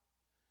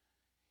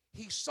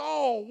 He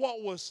saw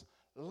what was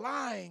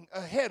lying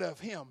ahead of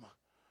him,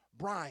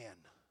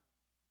 Brian.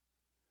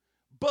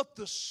 But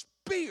the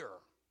spear,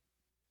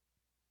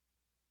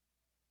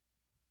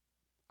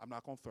 I'm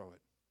not going to throw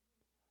it.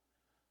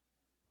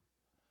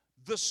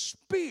 The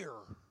spear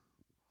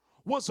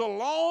was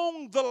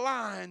along the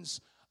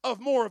lines of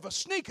more of a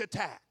sneak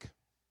attack.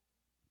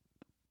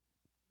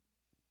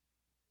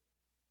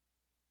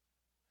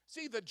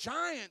 See, the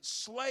giant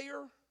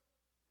slayer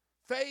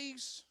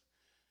phase,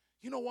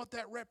 you know what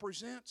that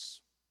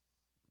represents?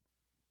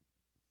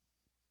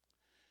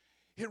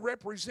 It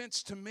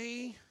represents to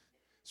me,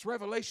 this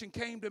revelation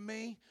came to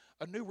me,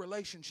 a new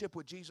relationship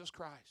with Jesus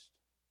Christ.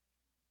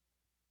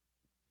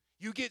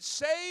 You get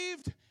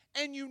saved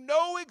and you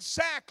know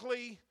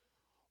exactly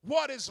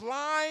what is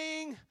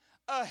lying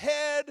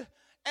ahead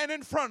and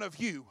in front of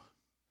you.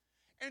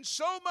 And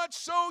so much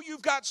so,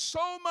 you've got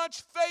so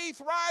much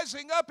faith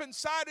rising up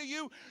inside of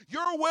you,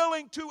 you're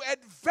willing to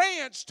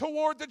advance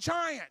toward the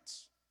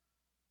giants.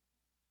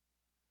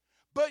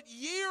 But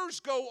years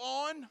go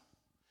on,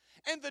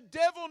 and the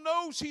devil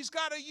knows he's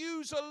got to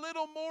use a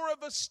little more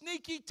of a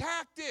sneaky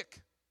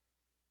tactic.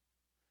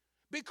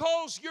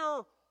 Because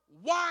you're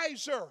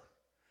wiser,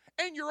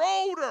 and you're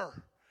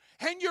older,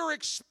 and you're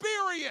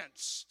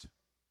experienced.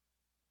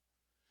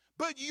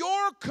 But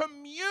your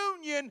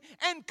communion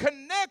and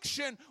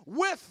connection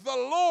with the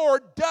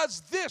Lord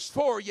does this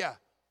for you.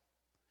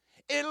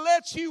 It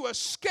lets you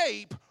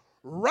escape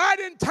right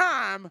in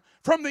time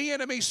from the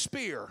enemy's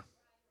spear.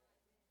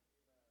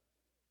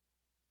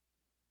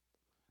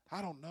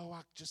 I don't know,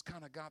 I just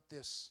kind of got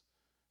this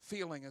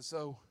feeling as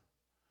though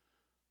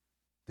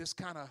this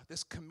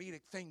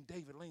comedic thing,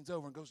 David leans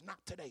over and goes,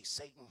 "Not today,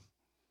 Satan."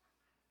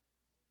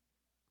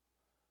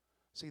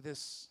 See,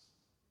 this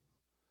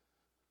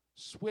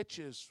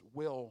switches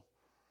will,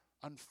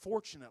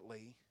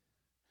 unfortunately,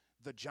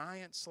 the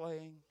giant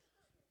slaying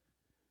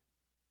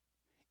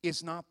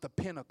is not the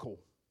pinnacle.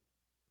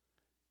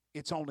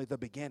 It's only the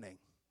beginning.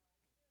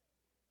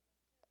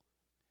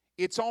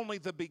 It's only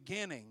the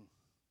beginning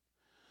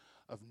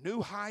of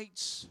new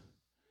heights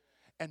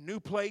and new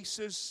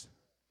places.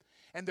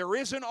 And there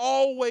isn't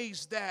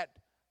always that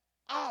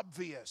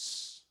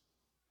obvious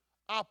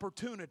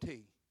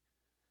opportunity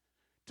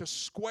to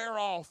square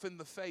off in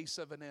the face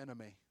of an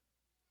enemy.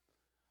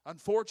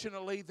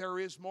 Unfortunately, there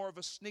is more of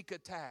a sneak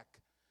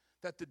attack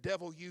that the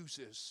devil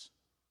uses.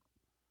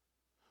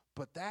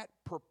 But that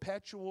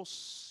perpetual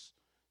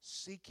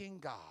seeking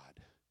God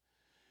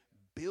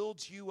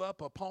builds you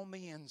up upon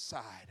the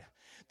inside.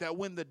 That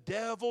when the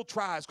devil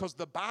tries, because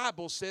the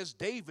Bible says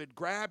David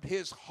grabbed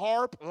his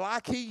harp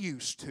like he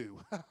used to.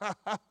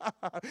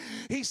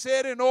 He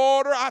said,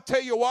 I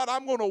tell you what,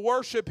 I'm going to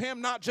worship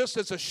him not just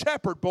as a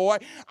shepherd boy,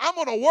 I'm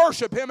going to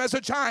worship him as a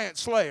giant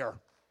slayer.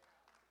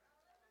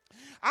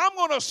 I'm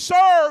going to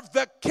serve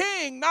the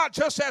king not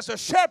just as a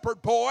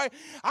shepherd boy,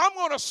 I'm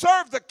going to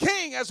serve the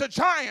king as a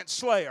giant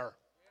slayer.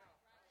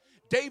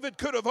 David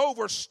could have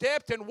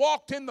overstepped and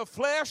walked in the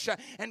flesh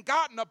and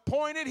gotten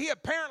appointed. He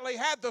apparently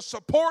had the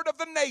support of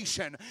the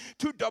nation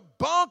to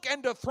debunk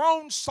and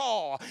dethrone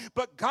Saul.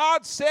 But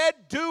God said,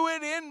 do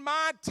it in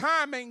my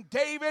timing,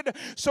 David,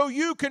 so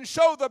you can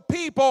show the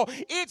people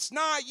it's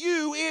not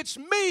you, it's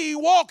me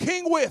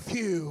walking with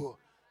you.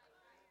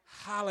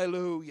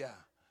 Hallelujah.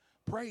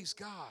 Praise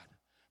God.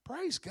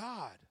 Praise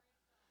God.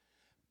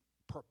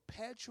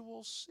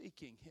 Perpetual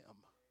seeking him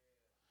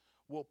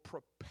will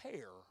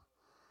prepare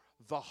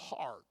the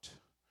heart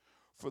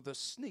for the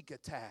sneak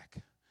attack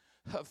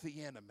of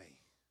the enemy.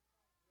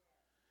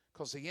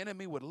 Because the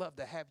enemy would love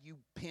to have you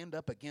pinned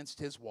up against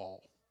his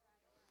wall.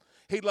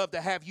 He'd love to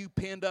have you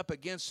pinned up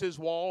against his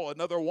wall,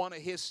 another one of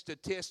his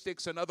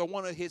statistics, another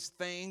one of his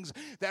things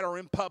that are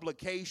in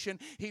publication.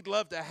 He'd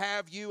love to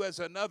have you as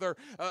another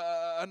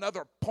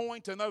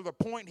point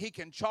he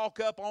can chalk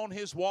up on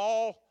his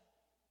wall.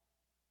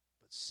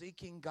 But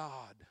seeking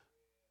God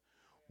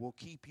will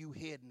keep you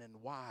hidden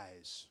and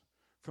wise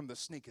from the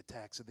sneak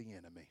attacks of the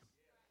enemy.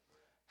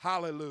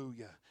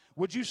 Hallelujah.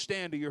 Would you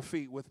stand to your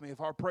feet with me if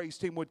our praise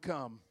team would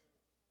come?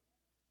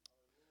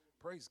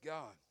 Praise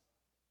God.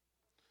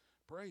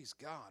 Praise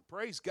God.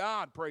 Praise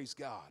God. Praise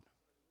God.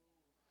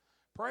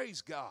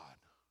 Praise God.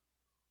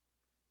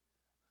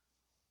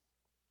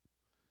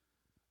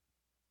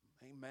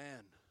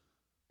 Amen.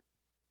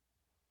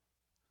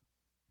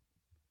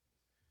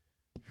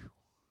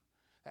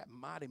 That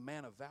mighty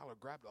man of valor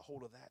grabbed a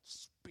hold of that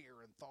spear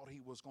and thought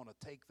he was going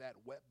to take that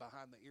wet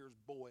behind the ears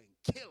boy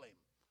and kill him.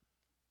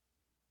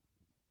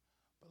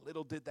 But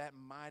little did that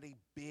mighty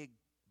big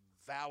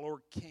valor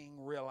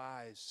king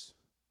realize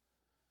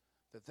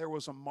that there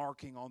was a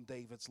marking on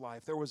David's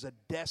life. There was a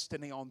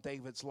destiny on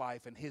David's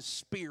life, and his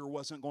spear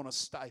wasn't going to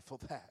stifle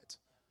that.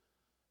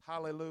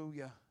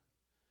 Hallelujah.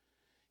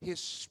 His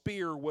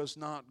spear was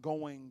not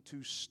going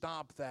to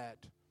stop that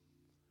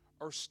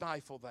or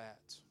stifle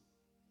that.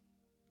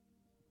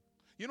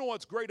 You know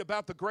what's great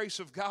about the grace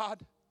of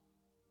God?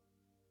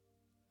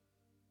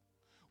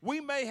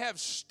 We may have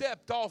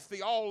stepped off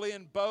the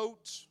all-in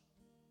boat,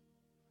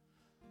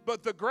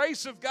 but the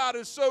grace of God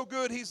is so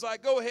good, he's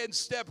like, go ahead and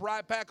step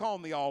right back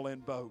on the all-in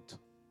boat.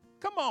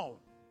 Come on.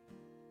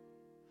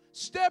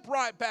 Step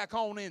right back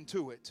on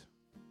into it.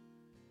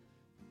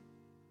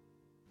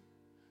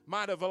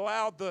 Might have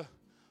allowed the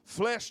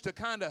flesh to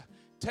kind of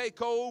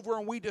take over,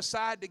 and we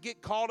decide to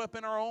get caught up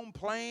in our own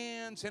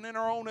plans and in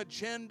our own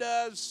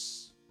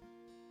agendas.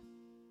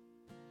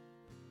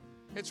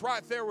 It's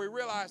right there we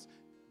realize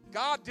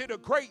God did a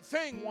great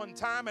thing one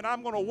time, and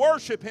I'm going to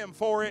worship him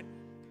for it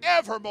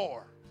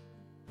evermore.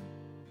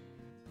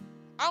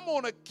 I'm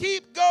going to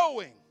keep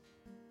going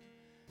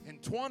in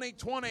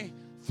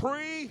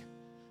 2023,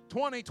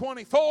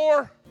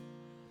 2024,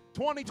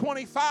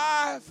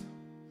 2025,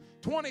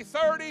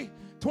 2030,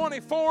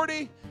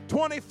 2040,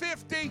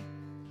 2050,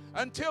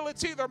 until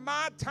it's either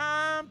my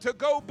time to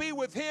go be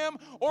with him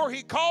or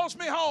he calls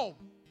me home.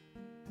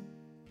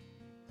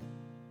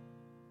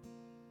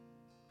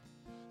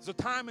 There's a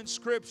time in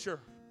Scripture,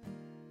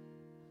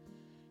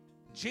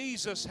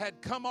 Jesus had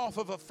come off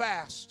of a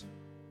fast.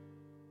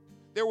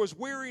 There was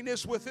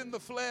weariness within the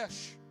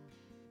flesh.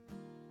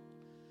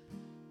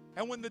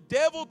 And when the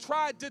devil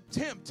tried to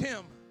tempt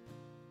him,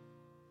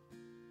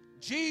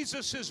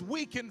 Jesus'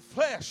 weakened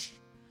flesh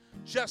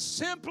just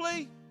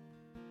simply,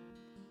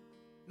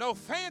 no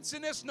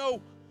fanciness,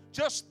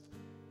 just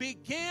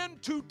began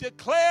to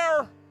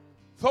declare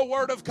the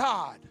Word of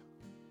God.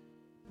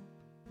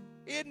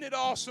 Isn't it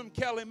awesome,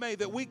 Kelly May,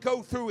 that we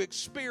go through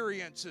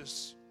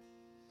experiences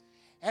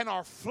and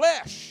our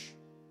flesh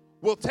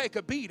will take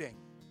a beating?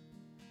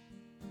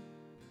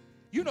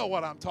 You know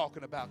what I'm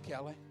talking about,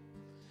 Kelly.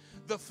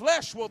 The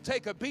flesh will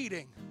take a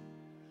beating,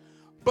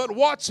 but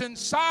what's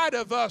inside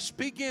of us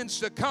begins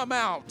to come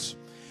out.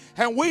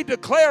 And we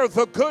declare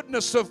the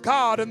goodness of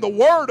God and the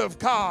Word of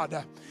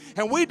God.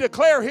 And we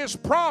declare his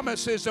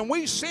promises, and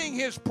we sing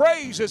his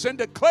praises and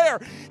declare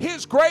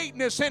his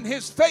greatness and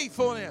his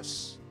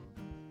faithfulness.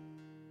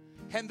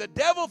 And the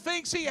devil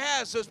thinks he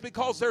has us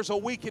because there's a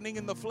weakening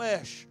in the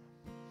flesh.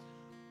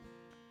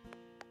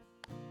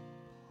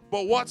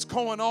 But what's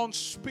going on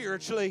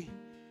spiritually,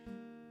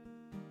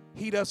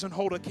 he doesn't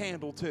hold a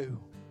candle to.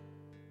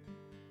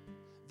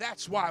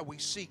 That's why we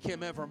seek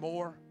him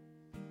evermore.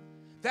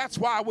 That's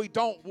why we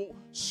don't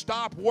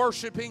stop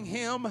worshiping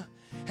him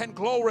and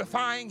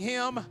glorifying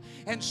him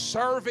and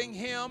serving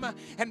him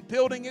and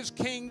building his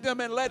kingdom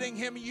and letting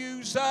him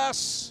use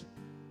us.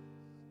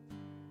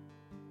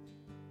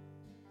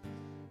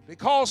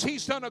 Because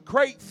he's done a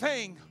great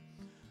thing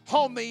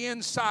on the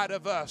inside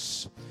of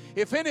us.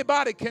 If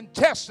anybody can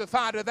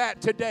testify to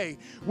that today,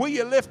 will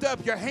you lift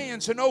up your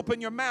hands and open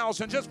your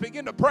mouths and just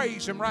begin to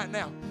praise Him right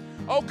now?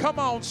 Oh, come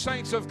on,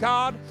 saints of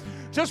God.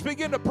 Just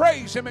begin to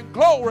praise Him and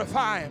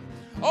glorify Him.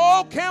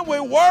 Oh, can we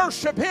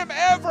worship Him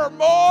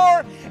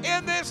evermore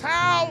in this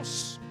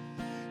house?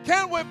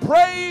 Can we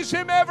praise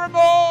Him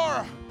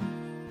evermore?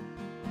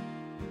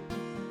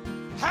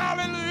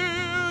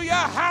 Hallelujah,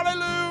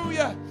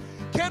 hallelujah.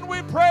 Can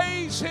we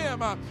praise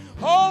Him?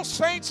 Oh,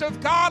 saints of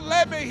God,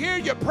 let me hear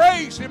you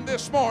praise Him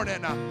this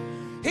morning.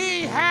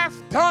 He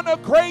hath done a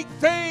great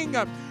thing.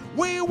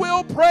 We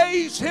will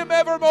praise Him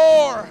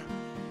evermore.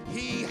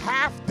 He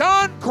hath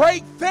done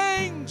great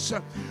things.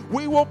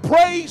 We will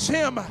praise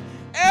Him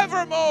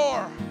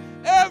evermore,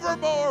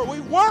 evermore. We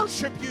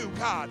worship You,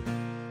 God.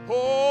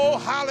 Oh,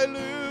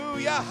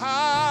 hallelujah,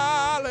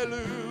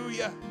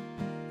 hallelujah.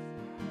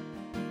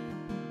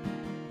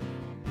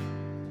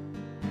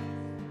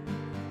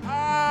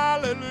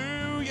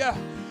 Hallelujah.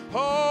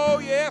 Oh,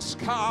 yes,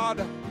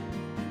 God.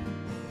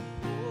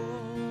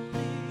 Holy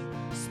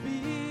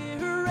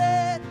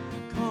Spirit,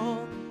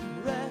 come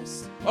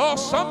rest. Oh,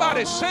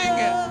 somebody sing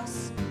it.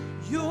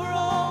 You're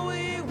all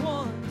we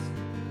want.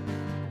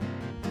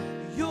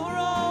 You're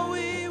all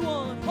we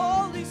want.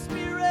 Holy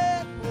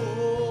Spirit,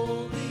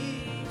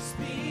 Holy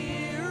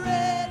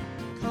Spirit,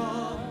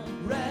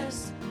 come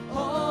rest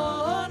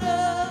on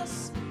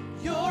us.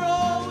 You're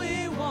all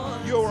we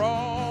want. You're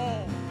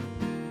all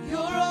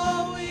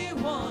we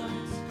want.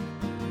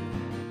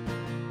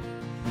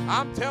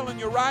 I'm telling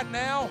you right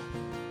now,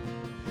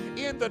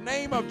 in the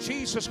name of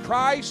Jesus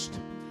Christ,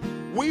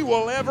 we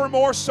will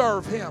evermore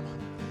serve Him.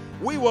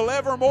 We will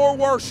evermore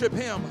worship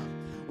Him.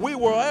 We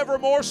will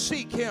evermore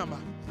seek Him.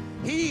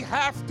 He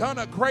hath done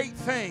a great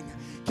thing.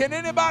 Can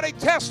anybody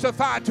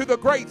testify to the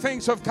great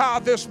things of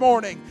God this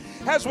morning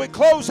as we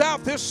close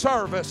out this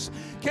service?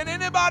 Can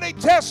anybody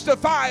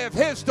testify of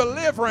His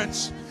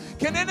deliverance?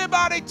 Can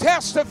anybody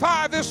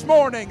testify this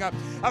morning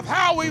of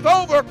how we've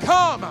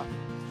overcome?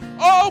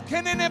 Oh,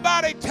 can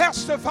anybody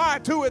testify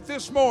to it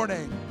this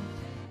morning?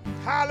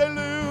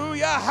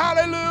 Hallelujah,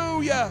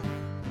 hallelujah.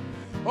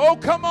 Oh,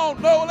 come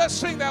on. No, let's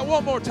sing that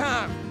one more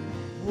time.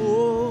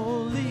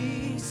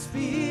 Holy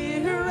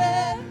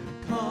Spirit,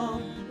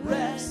 come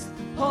rest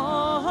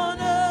on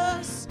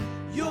us.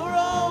 You're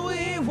all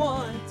we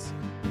want.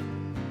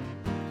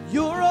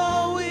 You're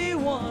all we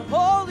want.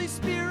 Holy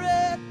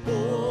Spirit,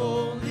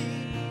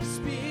 Holy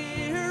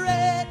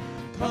Spirit,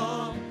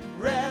 come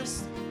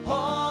rest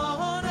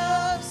on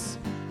us.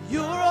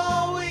 You're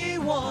all we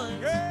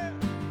want.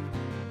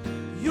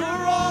 You're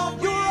all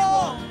we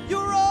want.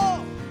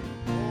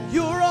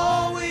 You're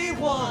all we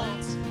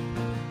want.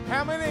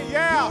 How many?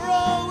 Yeah. You're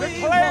all we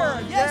Declare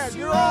want. it. Yes,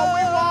 You're all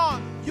we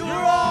want. You're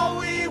all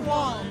we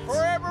want.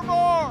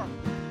 Forevermore.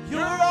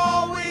 You're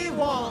all we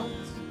want.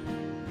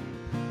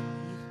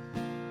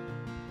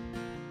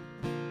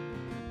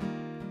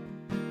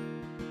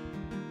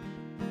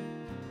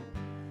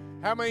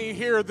 How many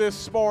here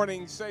this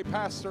morning say,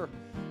 Pastor,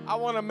 I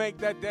want to make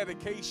that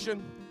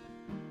dedication,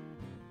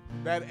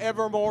 that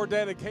evermore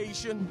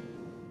dedication,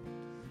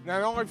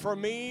 not only for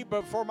me,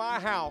 but for my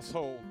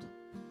household,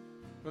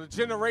 for the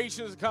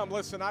generations to come.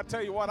 Listen, I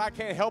tell you what, I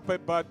can't help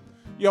it, but,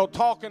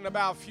 talking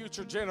about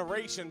future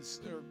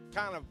generations are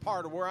kind of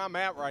part of where I'm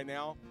at right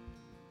now.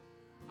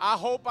 I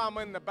hope I'm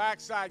in the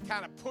backside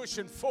kind of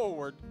pushing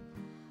forward.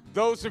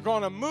 Those are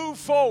going to move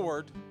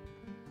forward.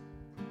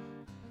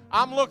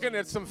 I'm looking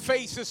at some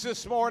faces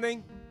this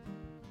morning,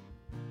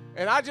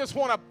 and I just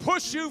want to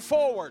push you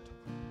forward.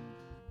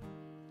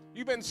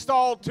 You've been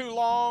stalled too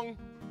long.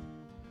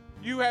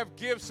 You have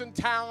gifts and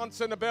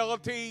talents and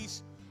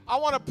abilities. I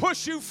want to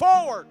push you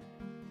forward.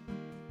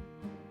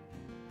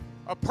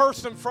 A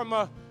person from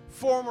a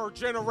former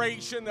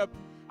generation,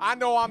 I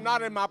know I'm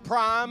not in my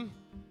prime.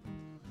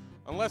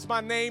 Unless my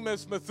name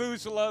is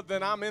Methuselah,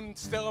 then I'm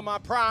still in my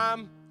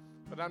prime,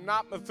 but I'm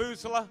not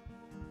Methuselah.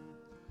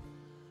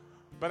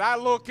 But I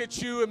look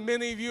at you, and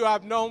many of you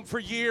I've known for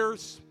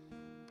years.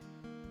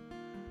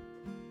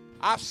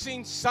 I've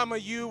seen some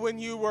of you when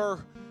you were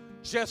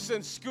just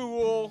in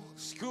school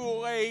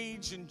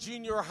age and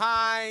junior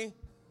high,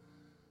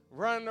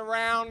 running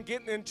around,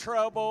 getting in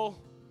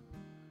trouble.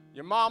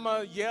 Your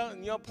mama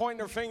yelling, pointing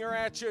her finger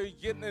at you,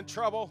 getting in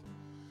trouble.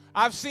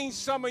 I've seen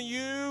some of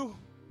you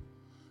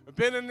have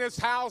been in this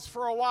house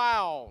for a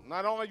while.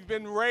 Not only have you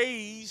been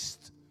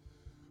raised,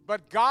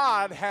 but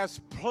God has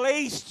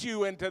placed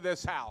you into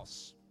this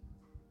house.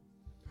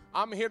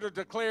 I'm here to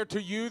declare to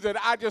you that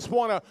I just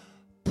want to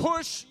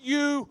push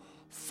you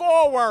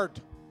forward,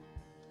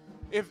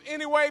 if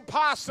any way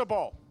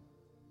possible.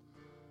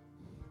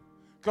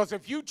 Because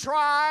if you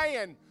try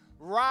and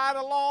ride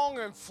along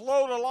and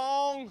float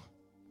along,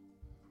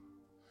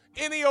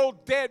 any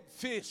old dead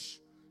fish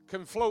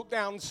can float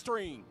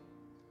downstream.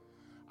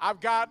 I've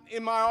got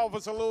in my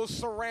office a little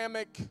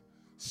ceramic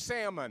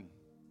salmon.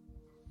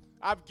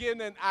 I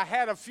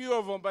had a few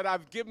of them, but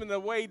I've given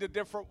away to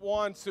different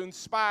ones to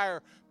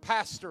inspire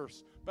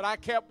pastors. But I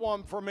kept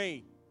one for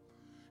me.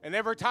 And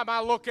every time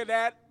I look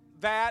at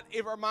that,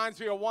 it reminds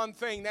me of one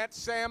thing. That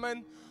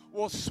salmon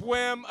will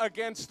swim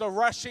against the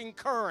rushing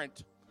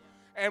current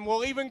and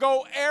will even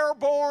go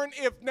airborne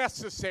if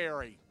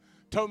necessary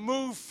to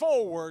move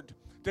forward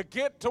to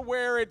get to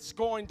where it's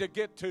going to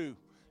get to.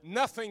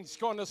 Nothing's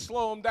going to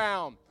slow him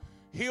down.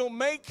 He'll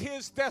make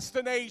his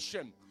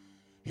destination.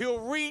 He'll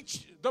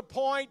reach the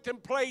point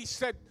and place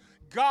that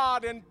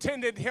God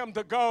intended him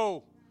to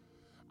go.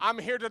 I'm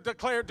here to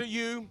declare to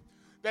you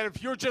that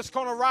if you're just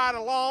going to ride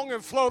along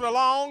and float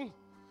along,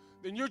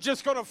 then you're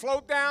just going to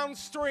float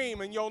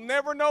downstream and you'll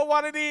never know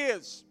what it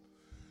is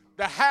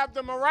to have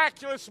the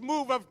miraculous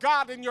move of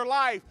God in your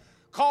life,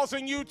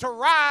 causing you to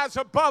rise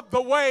above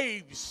the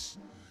waves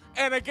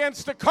and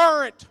against the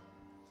current.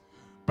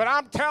 But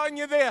I'm telling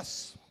you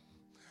this.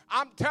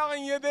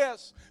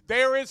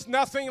 There is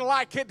nothing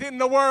like it in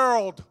the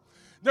world.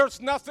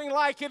 There's nothing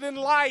like it in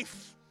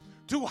life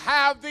to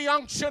have the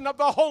unction of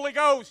the Holy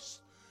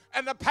Ghost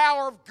and the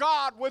power of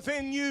God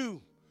within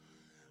you.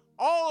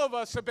 All of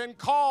us have been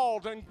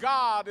called, and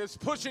God is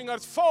pushing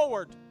us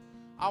forward.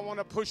 I want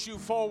to push you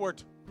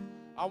forward.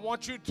 I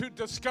want you to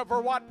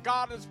discover what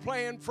God is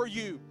planning for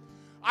you.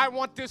 I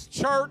want this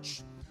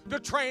church to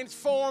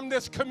transform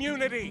this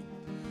community.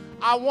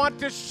 I want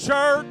this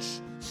church,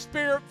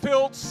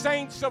 Spirit-filled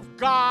saints of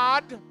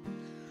God,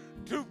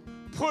 to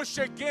push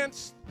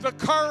against the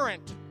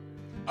current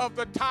of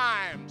the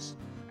times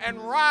and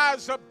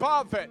rise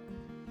above it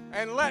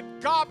and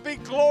let God be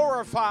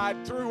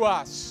glorified through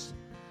us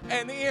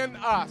and in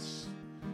us.